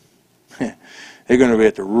Him. They're going to be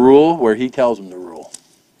at the rule where He tells them to rule.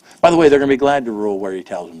 By the way, they're going to be glad to rule where He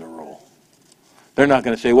tells them to rule. They're not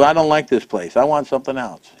going to say, well, I don't like this place. I want something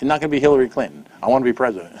else. It's not going to be Hillary Clinton. I want to be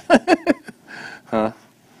president.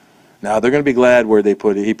 Now, they're going to be glad where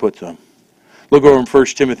He puts them. Look over in 1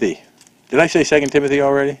 Timothy. Did I say 2 Timothy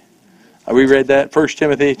already? We read that? 1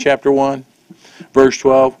 Timothy chapter 1, verse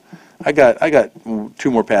 12. I got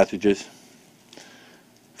two more passages.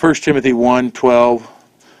 1 Timothy 1:12.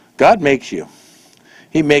 God makes you.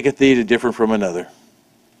 He maketh thee to differ from another.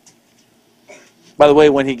 By the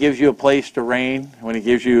way, when he gives you a place to reign, when he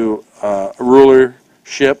gives you a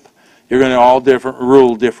rulership, you're going to all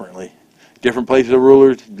rule differently. Different places of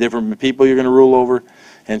rulers, different people you're going to rule over,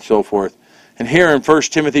 and so forth. And here in 1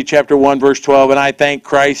 Timothy chapter 1, verse 12, and I thank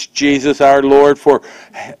Christ Jesus our Lord for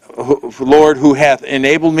Lord who hath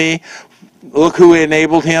enabled me. Look who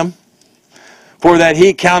enabled him. For that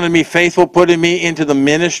he counted me faithful, putting me into the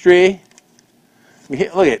ministry.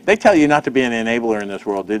 Look at, they tell you not to be an enabler in this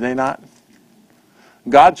world, did they not?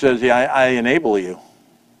 God says, yeah, I enable you.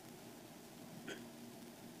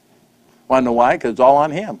 Want to know why? Because it's all on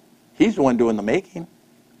him. He's the one doing the making.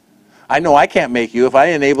 I know I can't make you. If I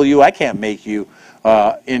enable you, I can't make you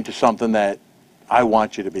into something that I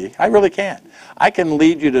want you to be. I really can't. I can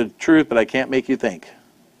lead you to truth, but I can't make you think.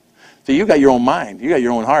 So you got your own mind. You got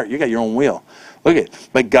your own heart. You got your own will. Look at it.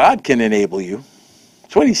 But God can enable you.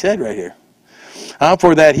 That's what he said right here.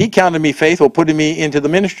 For that he counted me faithful, putting me into the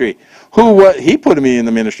ministry. He put me in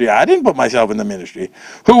the ministry. I didn't put myself in the ministry.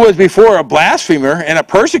 Who was before a blasphemer and a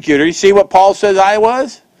persecutor. You see what Paul says I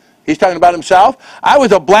was? He's talking about himself. I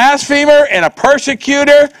was a blasphemer and a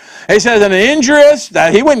persecutor. He says an injurious.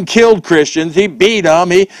 He wouldn't kill Christians. He beat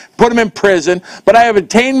them. He put them in prison. But I have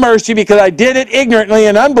obtained mercy because I did it ignorantly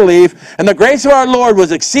in unbelief. And the grace of our Lord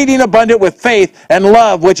was exceeding abundant with faith and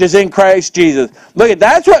love which is in Christ Jesus. Look at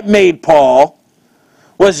that's what made Paul.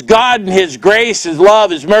 Was God and his grace, his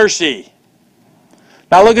love, his mercy.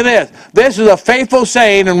 Now look at this. This is a faithful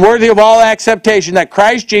saying and worthy of all acceptation that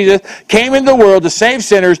Christ Jesus came into the world to save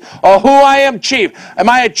sinners, of who I am chief. Am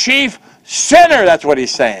I a chief sinner? That's what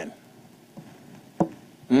he's saying.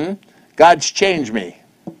 God's changed me.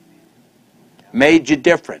 Made you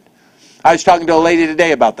different. I was talking to a lady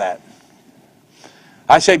today about that.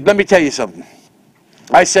 I said, let me tell you something.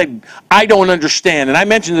 I said, I don't understand. And I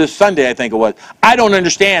mentioned this Sunday, I think it was. I don't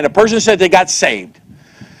understand. A person said they got saved.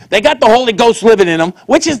 They got the Holy Ghost living in them,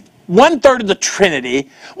 which is 1/3 of the Trinity,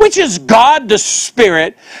 which is God the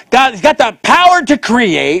Spirit. God's got that power to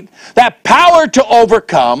create, that power to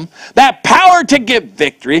overcome, that power to give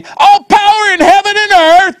victory, all power in heaven and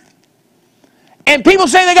earth. And people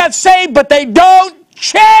say they got saved, but they don't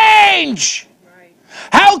change.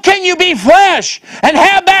 How can you be flesh and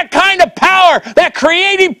have that kind of power, that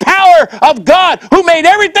creative power of God who made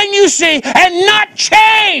everything you see and not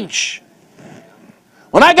change?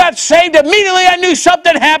 When I got saved, immediately I knew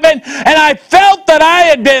something happened, and I felt that I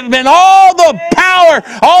had been all the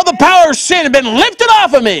power of sin had been lifted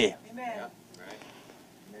off of me.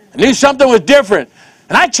 I knew something was different,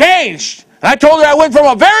 and I changed. And I told her I went from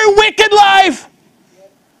a very wicked life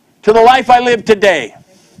to the life I live today.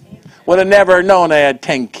 Would have never known I had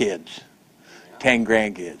 10 kids, 10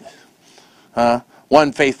 grandkids,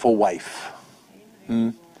 1 faithful wife.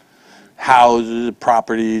 Houses,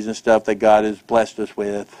 properties, and stuff that God has blessed us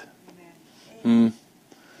with. The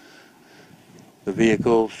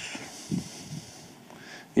vehicles.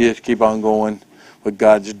 You just keep on going. What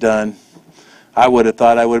God's done. I would have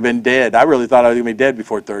thought I would have been dead. I really thought I was going to be dead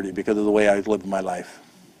before 30 because of the way I was living my life.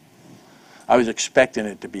 I was expecting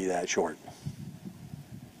it to be that short.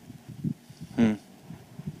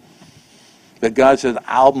 But God says,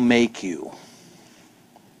 I'll make you.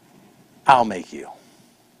 I'll make you.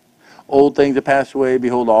 Old things have passed away.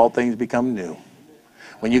 Behold, all things become new.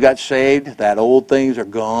 When you got saved, that old things are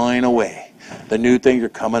going away. The new things are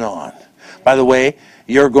coming on. By the way,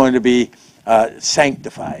 you're going to be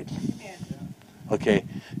sanctified. Okay?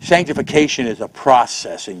 Sanctification is a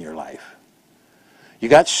process in your life. You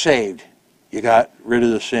got saved. You got rid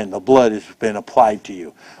of the sin. The blood has been applied to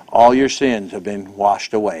you. All your sins have been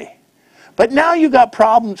washed away. But now you got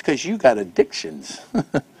problems because you got addictions.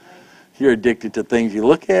 You're addicted to things you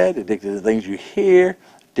look at, addicted to things you hear,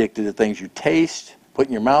 addicted to things you taste, put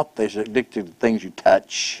in your mouth. There's addicted to things you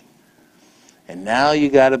touch. And now you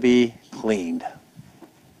got to be cleaned.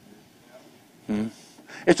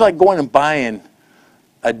 It's like going and buying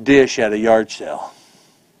a dish at a yard sale.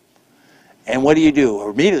 And what do?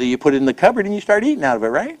 Immediately you put it in the cupboard and you start eating out of it,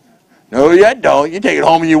 right? No, you don't. You take it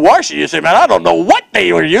home and you wash it. You say, man, I don't know what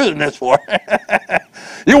they were using this for.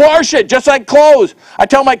 You wash it just like clothes. I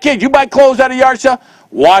tell my kids, you buy clothes at a yard sale,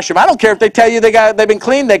 wash them. I don't care if they tell you they've been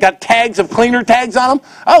cleaned. They got tags of cleaner tags on them.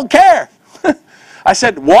 I don't care. I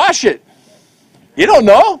said, wash it. You don't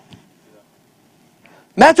know.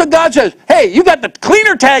 And that's what God says. Hey, you got the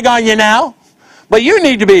cleaner tag on you now, but you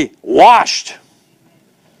need to be washed.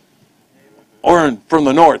 Or from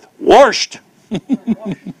the north, washed.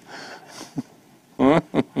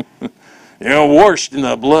 Washed in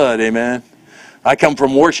the blood, amen. I come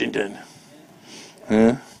from Washington.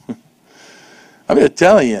 I'm just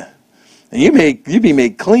telling you. And you be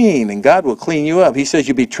made clean, and God will clean you up. He says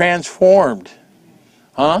you'll be transformed.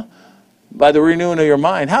 Huh? By the renewing of your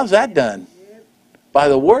mind. How's that done? By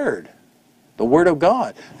the Word. The Word of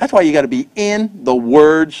God. That's why you got to be in the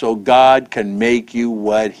Word so God can make you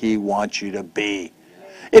what He wants you to be.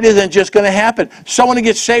 It isn't just going to happen. Someone who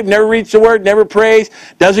gets saved, never reads the Word, never prays,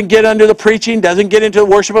 doesn't get under the preaching, doesn't get into the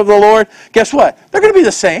worship of the Lord. Guess what? They're going to be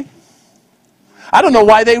the same. I don't know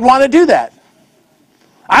why they'd want to do that.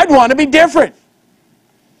 I'd want to be different.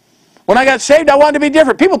 When I got saved, I wanted to be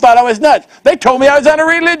different. People thought I was nuts. They told me I was on a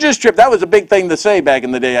religious trip. That was a big thing to say back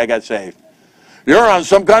in the day I got saved. You're on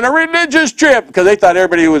some kind of religious trip. Because they thought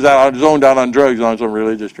everybody was zoned out on drugs on some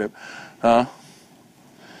religious trip. And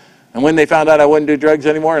when they found out I wouldn't do drugs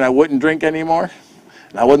anymore, and I wouldn't drink anymore,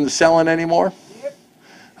 and I wasn't selling anymore,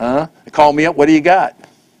 they called me up, what do you got?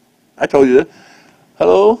 I told you this.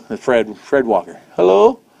 Hello? It's Fred Walker.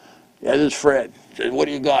 Hello? Yeah, this is Fred. He said, what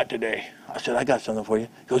do you got today? I said, I got something for you.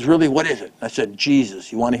 He goes, really, what is it? I said,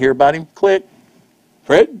 Jesus. You want to hear about him? Click.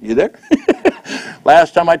 Fred, you there?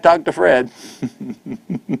 Last time I talked to Fred.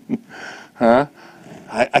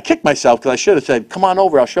 I kicked myself because I should have said, come on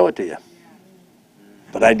over, I'll show it to you.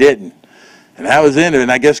 But I didn't. And that was in it,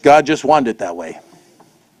 and I guess God just wanted it that way.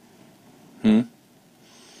 And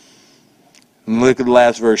look at the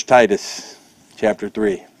last verse, Titus chapter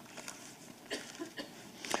 3.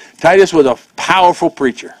 Titus was a powerful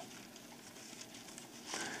preacher.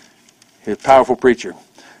 He was a powerful preacher.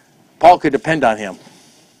 Paul could depend on him.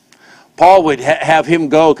 Paul would have him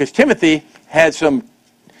go, because Timothy had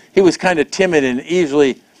he was kind of timid and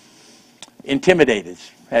easily intimidated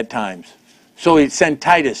at times. So he'd send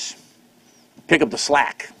Titus, pick up the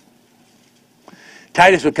slack.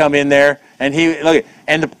 Titus would come in there, and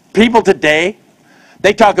and the people today,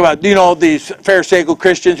 they talk about, these Pharisaical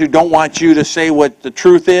Christians who don't want you to say what the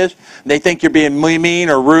truth is. They think you're being mean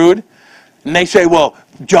or rude. And they say, well,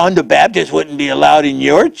 John the Baptist wouldn't be allowed in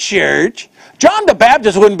your church. John the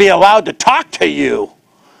Baptist wouldn't be allowed to talk to you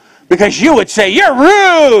because you would say, you're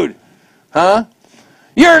rude.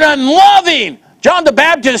 You're unloving. John the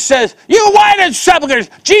Baptist says, you whited sepulchres.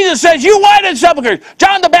 Jesus says, you whited sepulchres.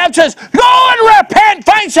 John the Baptist says, go and repent.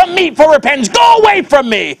 Find some meat for repentance. Go away from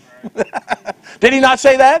me. Did he not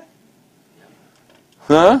say that?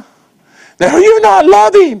 No, you're not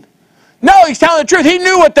loving. No, he's telling the truth. He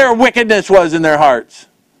knew what their wickedness was in their hearts.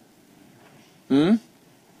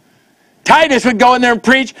 Titus would go in there and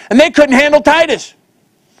preach, and they couldn't handle Titus.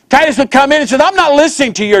 Titus would come in and say, I'm not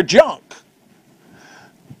listening to your junk.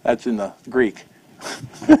 That's in the Greek.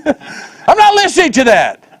 I'm not listening to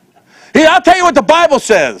that. I'll tell you what the Bible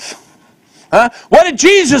says. What did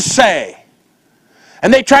Jesus say?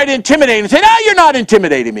 And they tried to intimidate him and say, no, you're not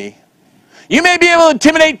intimidating me. You may be able to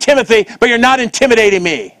intimidate Timothy, but you're not intimidating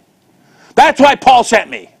me. That's why Paul sent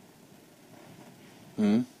me.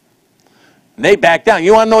 And they backed down.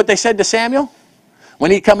 You want to know what they said to Samuel when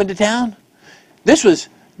he come into town? This was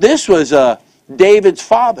David's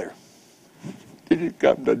father. Did you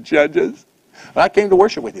come to Judges? Well, I came to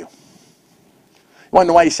worship with you. You want to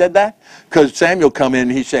know why he said that? Because Samuel come in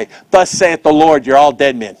and he say, thus saith the Lord, you're all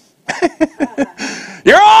dead men.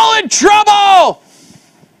 You're all in trouble.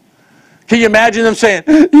 Can you imagine them saying,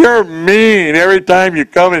 you're mean every time you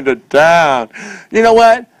come into town? You know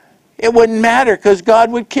what? It wouldn't matter because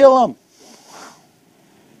God would kill them.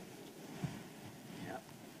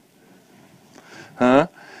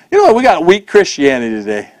 You know what? We got weak Christianity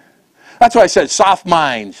today. That's why I said soft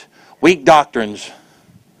minds, weak doctrines.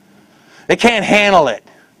 They can't handle it.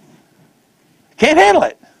 Can't handle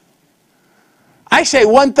it. I say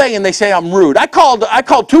one thing and they say I'm rude. I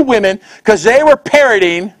called two women because they were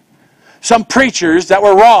parroting some preachers that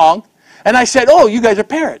were wrong, and I said, oh, you guys are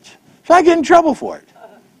parrots. So I get in trouble for it.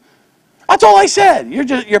 That's all I said.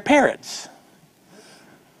 You're parrots.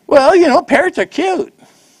 Well, parrots are cute.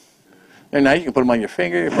 They're nice. You can put them on your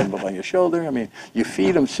finger, you put them on your shoulder. I mean, you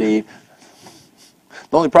feed them seed.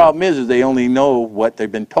 The only problem is they only know what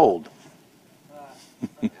they've been told.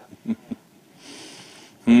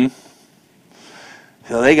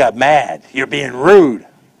 So they got mad. You're being rude.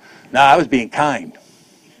 No, I was being kind.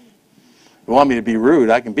 If you want me to be rude,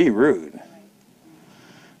 I can be rude.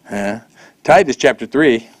 Titus chapter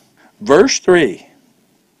 3, verse 3.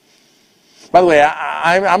 By the way,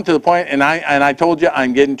 I'm to the point, and I told you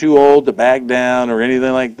I'm getting too old to back down or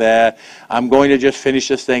anything like that. I'm going to just finish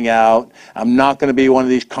this thing out. I'm not going to be one of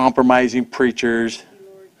these compromising preachers.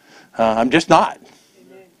 I'm just not.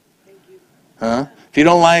 If you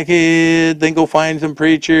don't like it, then go find some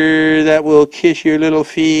preacher that will kiss your little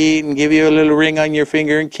feet and give you a little ring on your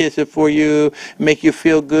finger and kiss it for you, and make you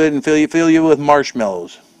feel good and fill you with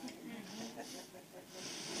marshmallows.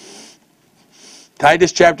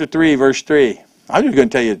 Titus chapter 3, verse 3. I'm just going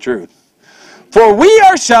to tell you the truth. For we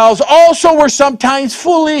ourselves also were sometimes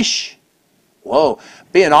foolish. Whoa,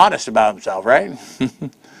 being honest about himself, right?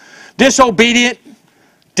 Disobedient,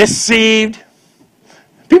 deceived.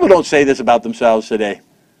 People don't say this about themselves today.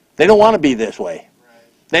 They don't want to be this way.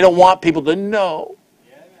 They don't want people to know.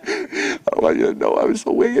 I don't want you to know I was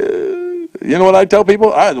so wicked. You know what I tell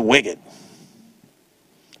people? I was wicked.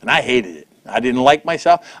 And I hated it. I didn't like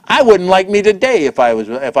myself. I wouldn't like me today if I was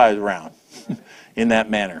around in that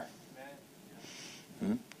manner.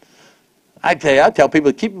 I tell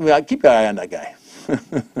people, keep your eye on that guy.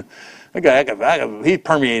 He's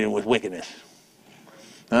permeating with wickedness.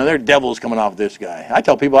 Now, there are devils coming off this guy. I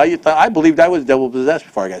tell people I believed I was devil possessed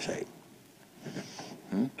before I got saved.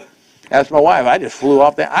 Ask my wife. I just flew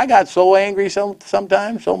off there. I got so angry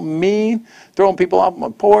sometimes, so mean, throwing people off my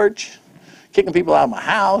porch, kicking people out of my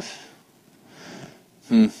house.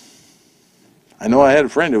 I know I had a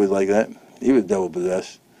friend who was like that. He was devil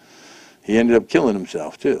possessed. He ended up killing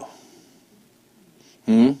himself too.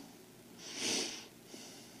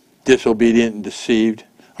 Disobedient and deceived.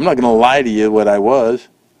 I'm not going to lie to you what I was.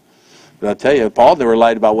 But I'll tell you, Paul never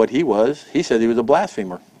lied about what he was. He said he was a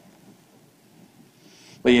blasphemer.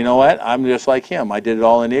 But you know what? I'm just like him. I did it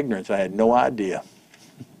all in ignorance. I had no idea.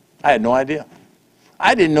 I had no idea.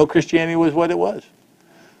 I didn't know Christianity was what it was.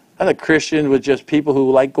 I thought Christians was just people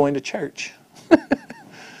who like going to church.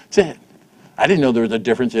 That's it. I didn't know there was a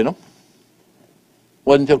difference in them. It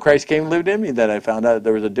wasn't until Christ came and lived in me that I found out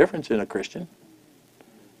there was a difference in a Christian.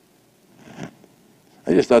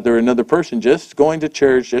 I just thought they were another person just going to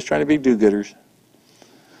church, just trying to be do-gooders.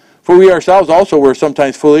 For we ourselves also were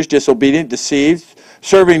sometimes foolish, disobedient, deceived,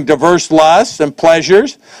 serving diverse lusts and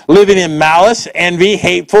pleasures, living in malice, envy,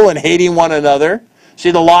 hateful, and hating one another.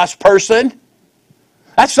 See the lost person?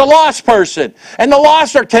 That's the lost person. And the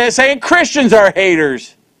lost are saying Christians are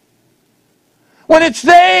haters. When it's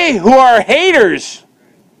they who are haters.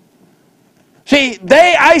 See,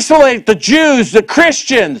 they isolate the Jews, the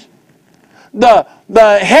Christians, the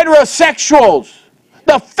heterosexuals,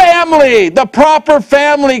 the family, the proper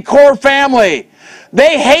family, core family.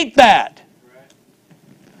 They hate that.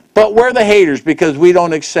 But we're the haters because we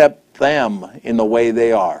don't accept them in the way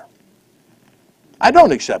they are. I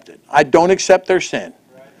don't accept it. I don't accept their sin.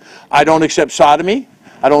 I don't accept sodomy.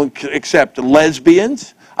 I don't accept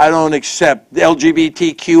lesbians. I don't accept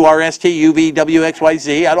LGBTQ, RST, UV,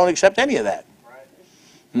 WXYZ. I don't accept any of that.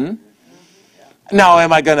 Now,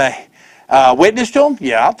 am I going to witness to them?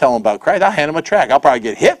 Yeah, I'll tell them about Christ. I'll hand them a tract. I'll probably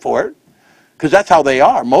get hit for it because that's how they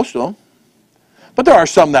are, most of them. But there are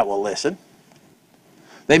some that will listen.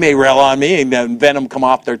 They may rail on me and then venom come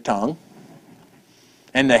off their tongue.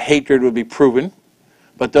 And the hatred will be proven.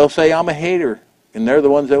 But they'll say, I'm a hater. And they're the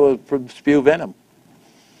ones that will spew venom.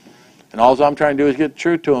 And all I'm trying to do is get the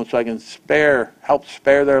truth to them so I can help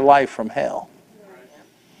spare their life from hell.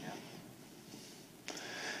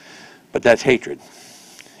 But that's hatred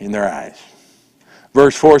in their eyes.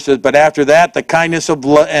 Verse 4 says, but after that, the kindness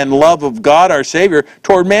and love of God, our Savior,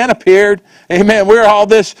 toward man appeared. Amen. We're all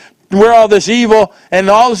this evil, and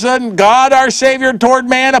all of a sudden, God, our Savior, toward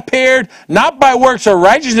man appeared, not by works of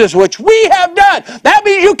righteousness, which we have done. That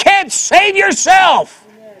means you can't save yourself.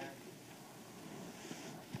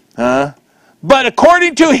 But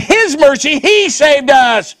according to His mercy, He saved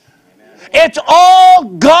us. Amen. It's all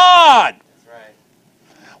God. That's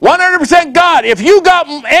right. 100% God. If you got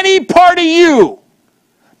any part of you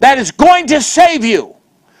that is going to save you,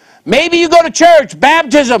 maybe you go to church,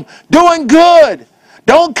 baptism, doing good,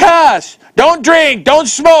 don't cuss, don't drink, don't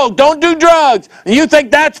smoke, don't do drugs, and you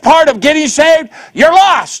think that's part of getting saved, you're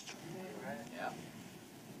lost.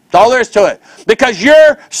 That's all there is to it. Because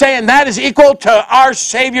you're saying that is equal to our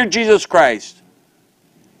Savior Jesus Christ.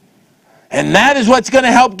 And that is what's going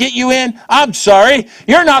to help get you in. I'm sorry,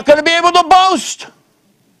 you're not going to be able to boast.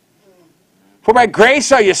 For by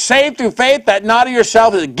grace are you saved through faith, that not of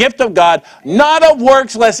yourself is a gift of God, not of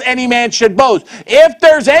works, lest any man should boast. If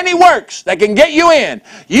there's any works that can get you in,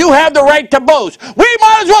 you have the right to boast. We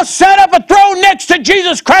might as well set up a throne next to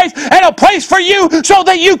Jesus Christ and a place for you so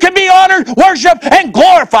that you can be honored, worshiped, and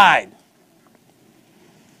glorified.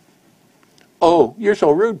 Oh, you're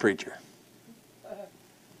so rude, preacher.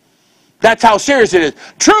 That's how serious it is.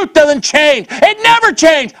 Truth doesn't change. It never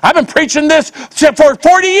changed. I've been preaching this for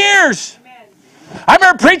 40 years. I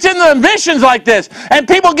remember preaching the missions like this, and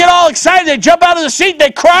people get all excited. They jump out of the seat,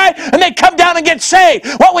 they cry, and they come down and get saved.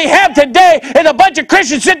 What we have today is a bunch of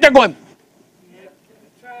Christians sitting there going,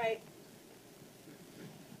 That's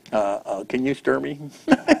right. Can you stir me?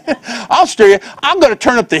 I'll stir you. I'm going to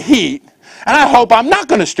turn up the heat, and I hope I'm not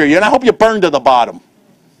going to stir you, and I hope you burn to the bottom.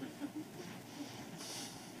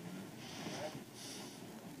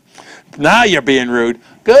 Now you're being rude.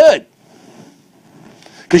 Good.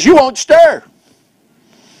 Because you won't stir.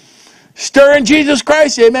 Stir in Jesus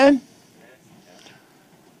Christ, amen.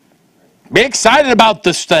 Be excited about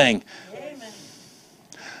this thing. Amen.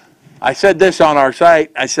 I said this on our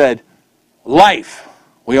site. I said, life,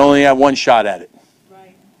 we only have one shot at it.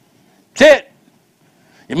 Right. That's it.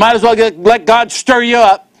 You might as well let God stir you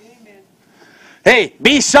up. Amen. Hey,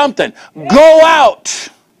 be something. Go out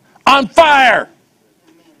on fire.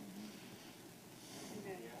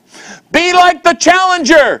 Be like the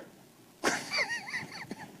Challenger.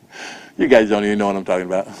 You guys don't even know what I'm talking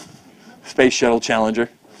about. Space Shuttle Challenger.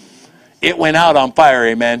 It went out on fire,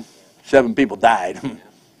 amen. 7 people died.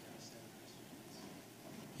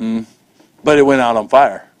 But it went out on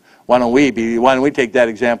fire. Why don't we take that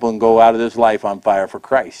example and go out of this life on fire for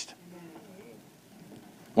Christ?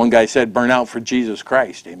 One guy said, burn out for Jesus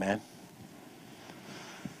Christ, amen.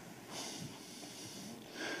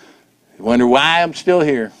 You wonder why I'm still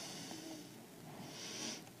here.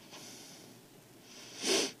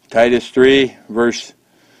 Titus 3, verse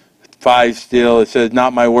 5 still, it says,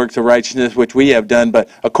 not my works of righteousness which we have done, but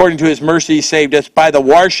according to his mercy he saved us by the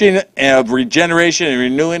washing of regeneration and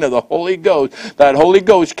renewing of the Holy Ghost. That Holy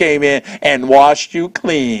Ghost came in and washed you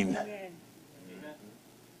clean. Amen.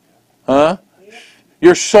 Huh?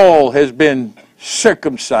 Your soul has been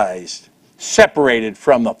circumcised, separated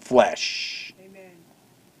from the flesh. Amen.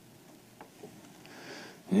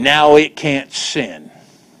 Now it can't sin.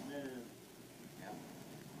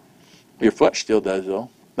 Your flesh still does,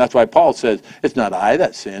 though. That's why Paul says, it's not I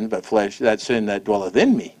that sin, but flesh, that sin that dwelleth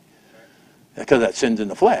in me. Because that sin's in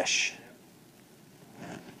the flesh.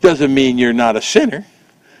 Doesn't mean you're not a sinner.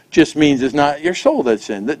 Just means it's not your soul that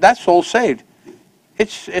sinned. That soul's saved.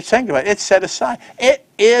 It's sanctified. It's set aside. It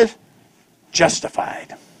is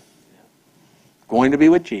justified. Going to be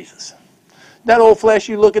with Jesus. That old flesh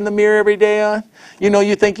you look in the mirror every day on,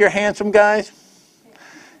 you think you're handsome, guys?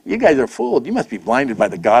 You guys are fooled. You must be blinded by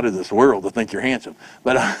the God of this world to think you're handsome.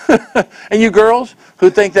 But and you girls who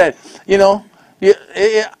think that,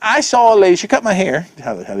 I saw a lady. She cut my hair.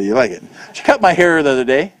 How do you like it? She cut my hair the other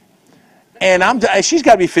day, and she's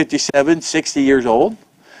got to be 57, 60 years old.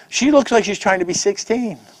 She looks like she's trying to be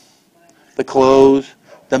 16. The clothes,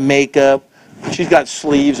 the makeup. She's got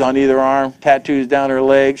sleeves on either arm, tattoos down her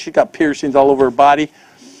legs. She's got piercings all over her body,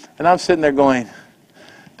 and I'm sitting there going,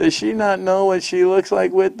 does she not know what she looks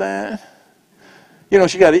like with that?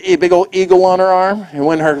 She got a big old eagle on her arm, and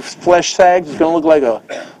when her flesh sags, it's going to look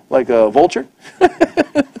like a vulture.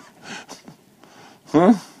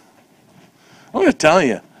 Huh? I'm just telling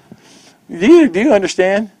you. Do you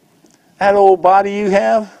understand? That old body you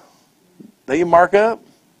have, that you mark up,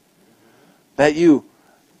 that you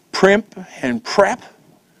primp and prep,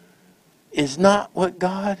 is not what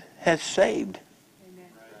God has saved.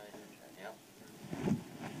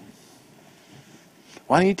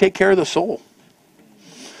 Why don't you take care of the soul?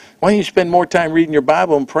 Why don't you spend more time reading your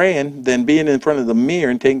Bible and praying than being in front of the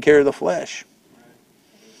mirror and taking care of the flesh?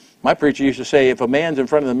 My preacher used to say, if a man's in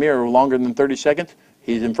front of the mirror longer than 30 seconds,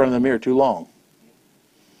 he's in front of the mirror too long.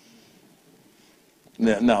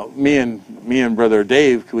 Now, me and Brother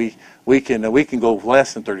Dave, we can go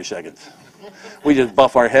less than 30 seconds. We just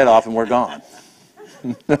buff our head off and we're gone.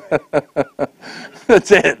 That's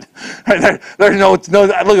it. There's no. Look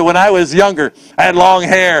at when I was younger, I had long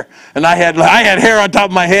hair, and I had hair on top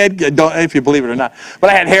of my head. If you believe it or not, but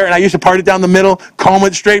I had hair, and I used to part it down the middle, comb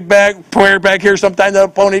it straight back, wear it back here, sometimes a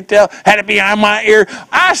ponytail, had it behind my ear.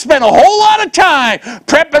 I spent a whole lot of time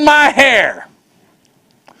prepping my hair.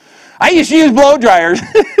 I used to use blow dryers.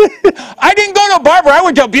 I didn't go to a barber. I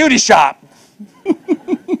went to a beauty shop.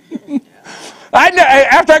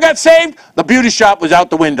 After I got saved, the beauty shop was out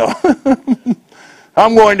the window.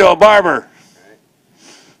 I'm going to a barber.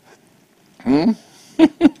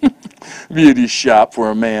 Beauty shop for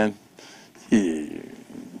a man. These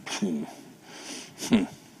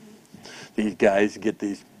guys get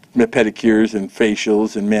these pedicures and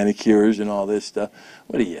facials and manicures and all this stuff.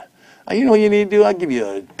 What do you? You know what you need to do? I'll give you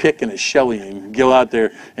a pick and a shovel and go out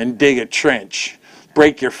there and dig a trench.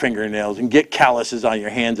 Break your fingernails and get calluses on your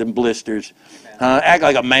hands and blisters. Act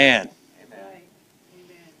like a man. Amen.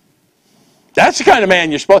 That's the kind of man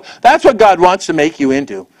you're supposed. That's what God wants to make you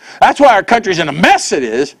into. That's why our country's in a mess it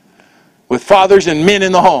is, with fathers and men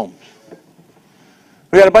in the homes.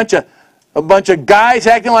 We got a bunch of guys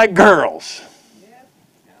acting like girls.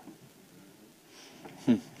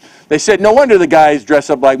 They said no wonder the guys dress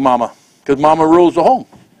up like mama, because mama rules the home.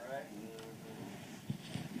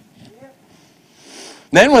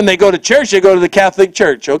 Then when they go to church, they go to the Catholic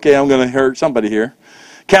Church. Okay, I'm going to hurt somebody here.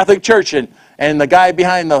 Catholic Church, and the guy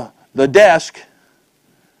behind the desk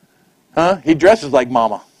Huh? He dresses like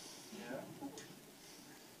mama.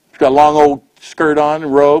 He's got a long old skirt on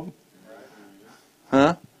and robe.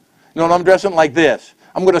 Huh? You know what I'm dressing like this?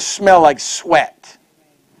 I'm going to smell like sweat.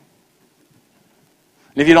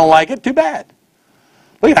 And if you don't like it, too bad.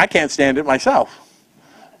 Look, I can't stand it myself.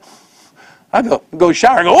 I go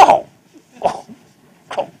shower and go, oh, oh,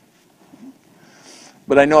 oh.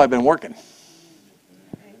 But I know I've been working.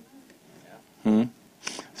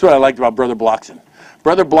 That's what I liked about Brother Bloxon.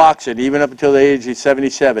 Brother Bloxon, even up until the age of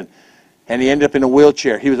 77, and he ended up in a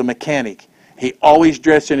wheelchair. He was a mechanic. He always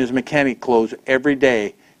dressed in his mechanic clothes every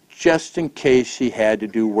day, just in case he had to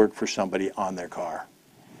do work for somebody on their car,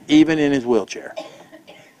 even in his wheelchair.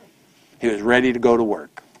 He was ready to go to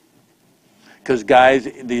work. Because guys,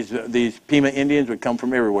 these Pima Indians would come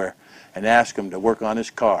from everywhere and ask him to work on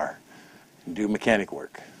his car and do mechanic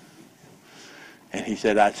work. And he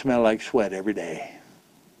said, I smell like sweat every day.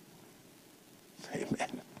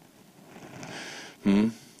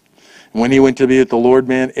 Amen. When he went to be with the Lord,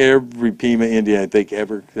 man, every Pima Indian I think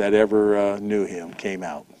that ever knew him came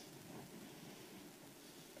out.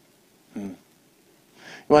 You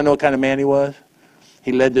want to know what kind of man he was?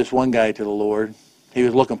 He led this one guy to the Lord. He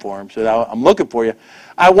was looking for him. Said, I'm looking for you.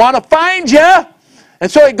 I want to find you. And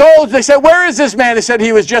so he goes. They said, where is this man? He said,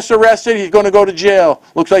 he was just arrested. He's going to go to jail.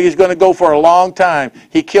 Looks like he's going to go for a long time.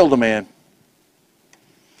 He killed a man.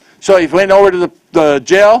 So he went over to the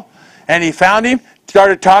jail, and he found him,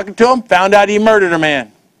 started talking to him, found out he murdered a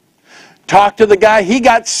man. Talked to the guy. He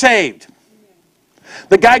got saved.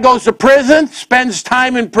 The guy goes to prison, spends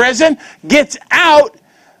time in prison, gets out,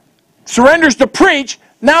 surrenders to preach.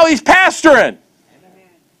 Now he's pastoring.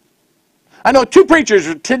 I know 2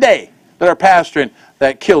 preachers today that are pastoring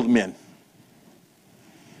that killed men.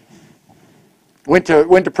 Went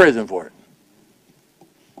to prison for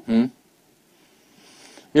it.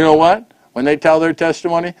 You know what? When they tell their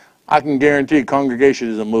testimony, I can guarantee congregation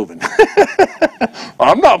isn't moving.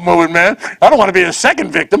 I'm not moving, man. I don't want to be a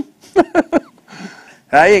second victim.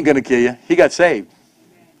 I ain't going to kill you. He got saved.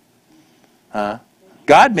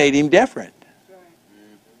 God made him different.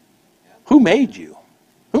 Who made you?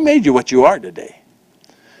 Who made you what you are today?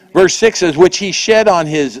 Verse 6 says, which he shed on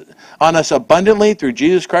us abundantly through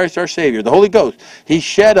Jesus Christ our Savior. The Holy Ghost, he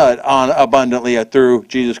shed it on abundantly through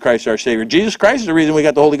Jesus Christ our Savior. Jesus Christ is the reason we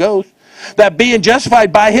got the Holy Ghost. That being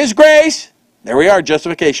justified by his grace, there we are,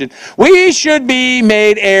 justification, we should be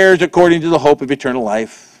made heirs according to the hope of eternal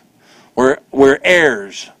life. We're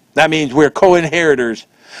heirs. That means we're co-inheritors.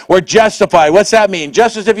 We're justified. What's that mean?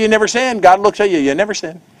 Just as if you never sinned. God looks at you, you never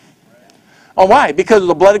sin. Oh, why? Because of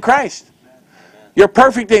the blood of Christ. You're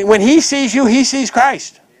perfect. When he sees you, he sees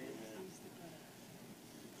Christ.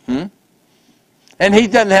 And he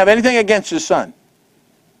doesn't have anything against his son.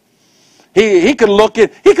 He could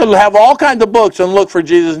have all kinds of books and look for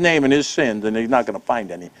Jesus' name and his sins, and he's not going to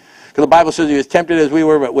find any. Because the Bible says he was tempted as we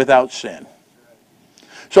were, but without sin.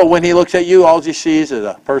 So when he looks at you, all he sees is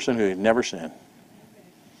a person who has never sinned.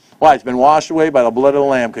 Why? It's been washed away by the blood of the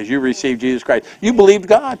Lamb because you received Jesus Christ. You believed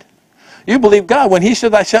God. You believe God. When he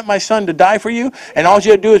said, I sent my son to die for you, and all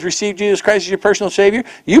you have to do is receive Jesus Christ as your personal Savior,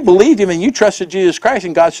 you believed him and you trusted Jesus Christ,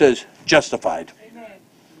 and God says, justified. Amen.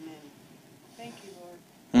 Thank you,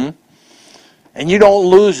 Lord. And you don't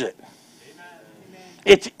lose it. Amen.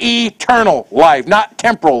 It's eternal life, not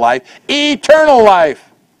temporal life. Eternal life.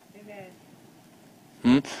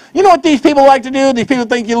 Amen. You know what these people like to do? These people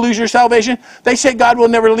think you lose your salvation. They say God will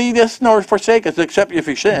never leave us nor forsake us except if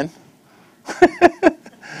you sin.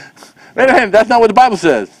 That's not what the Bible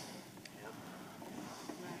says.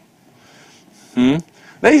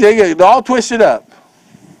 They all twisted up.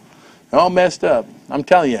 They're all messed up. I'm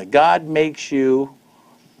telling you, God makes you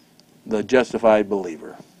the justified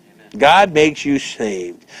believer. God makes you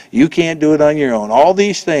saved. You can't do it on your own. All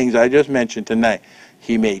these things I just mentioned tonight,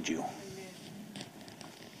 he made you.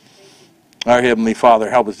 Our Heavenly Father,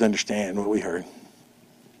 help us understand what we heard.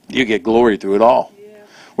 You get glory through it all.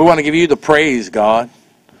 We want to give you the praise, God.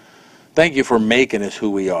 Thank you for making us who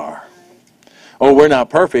we are. Oh, we're not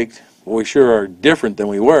perfect, but we sure are different than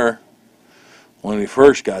we were when we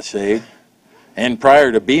first got saved. And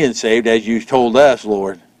prior to being saved, as you told us,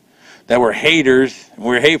 Lord, that we're haters,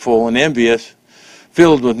 we're hateful and envious,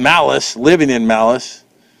 filled with malice, living in malice.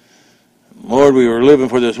 Lord, we were living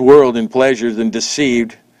for this world in pleasures and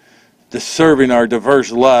deceived, serving our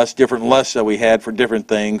diverse lusts, different lusts that we had for different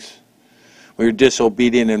things. We were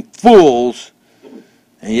disobedient and fools.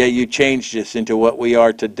 And yet you changed us into what we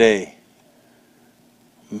are today.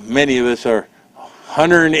 Many of us are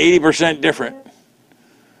 180% different.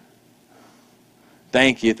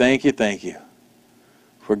 Thank you, thank you, thank you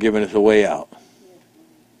for giving us a way out.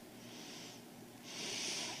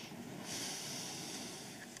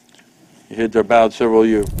 Your heads are bowed, several of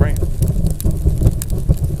you are praying.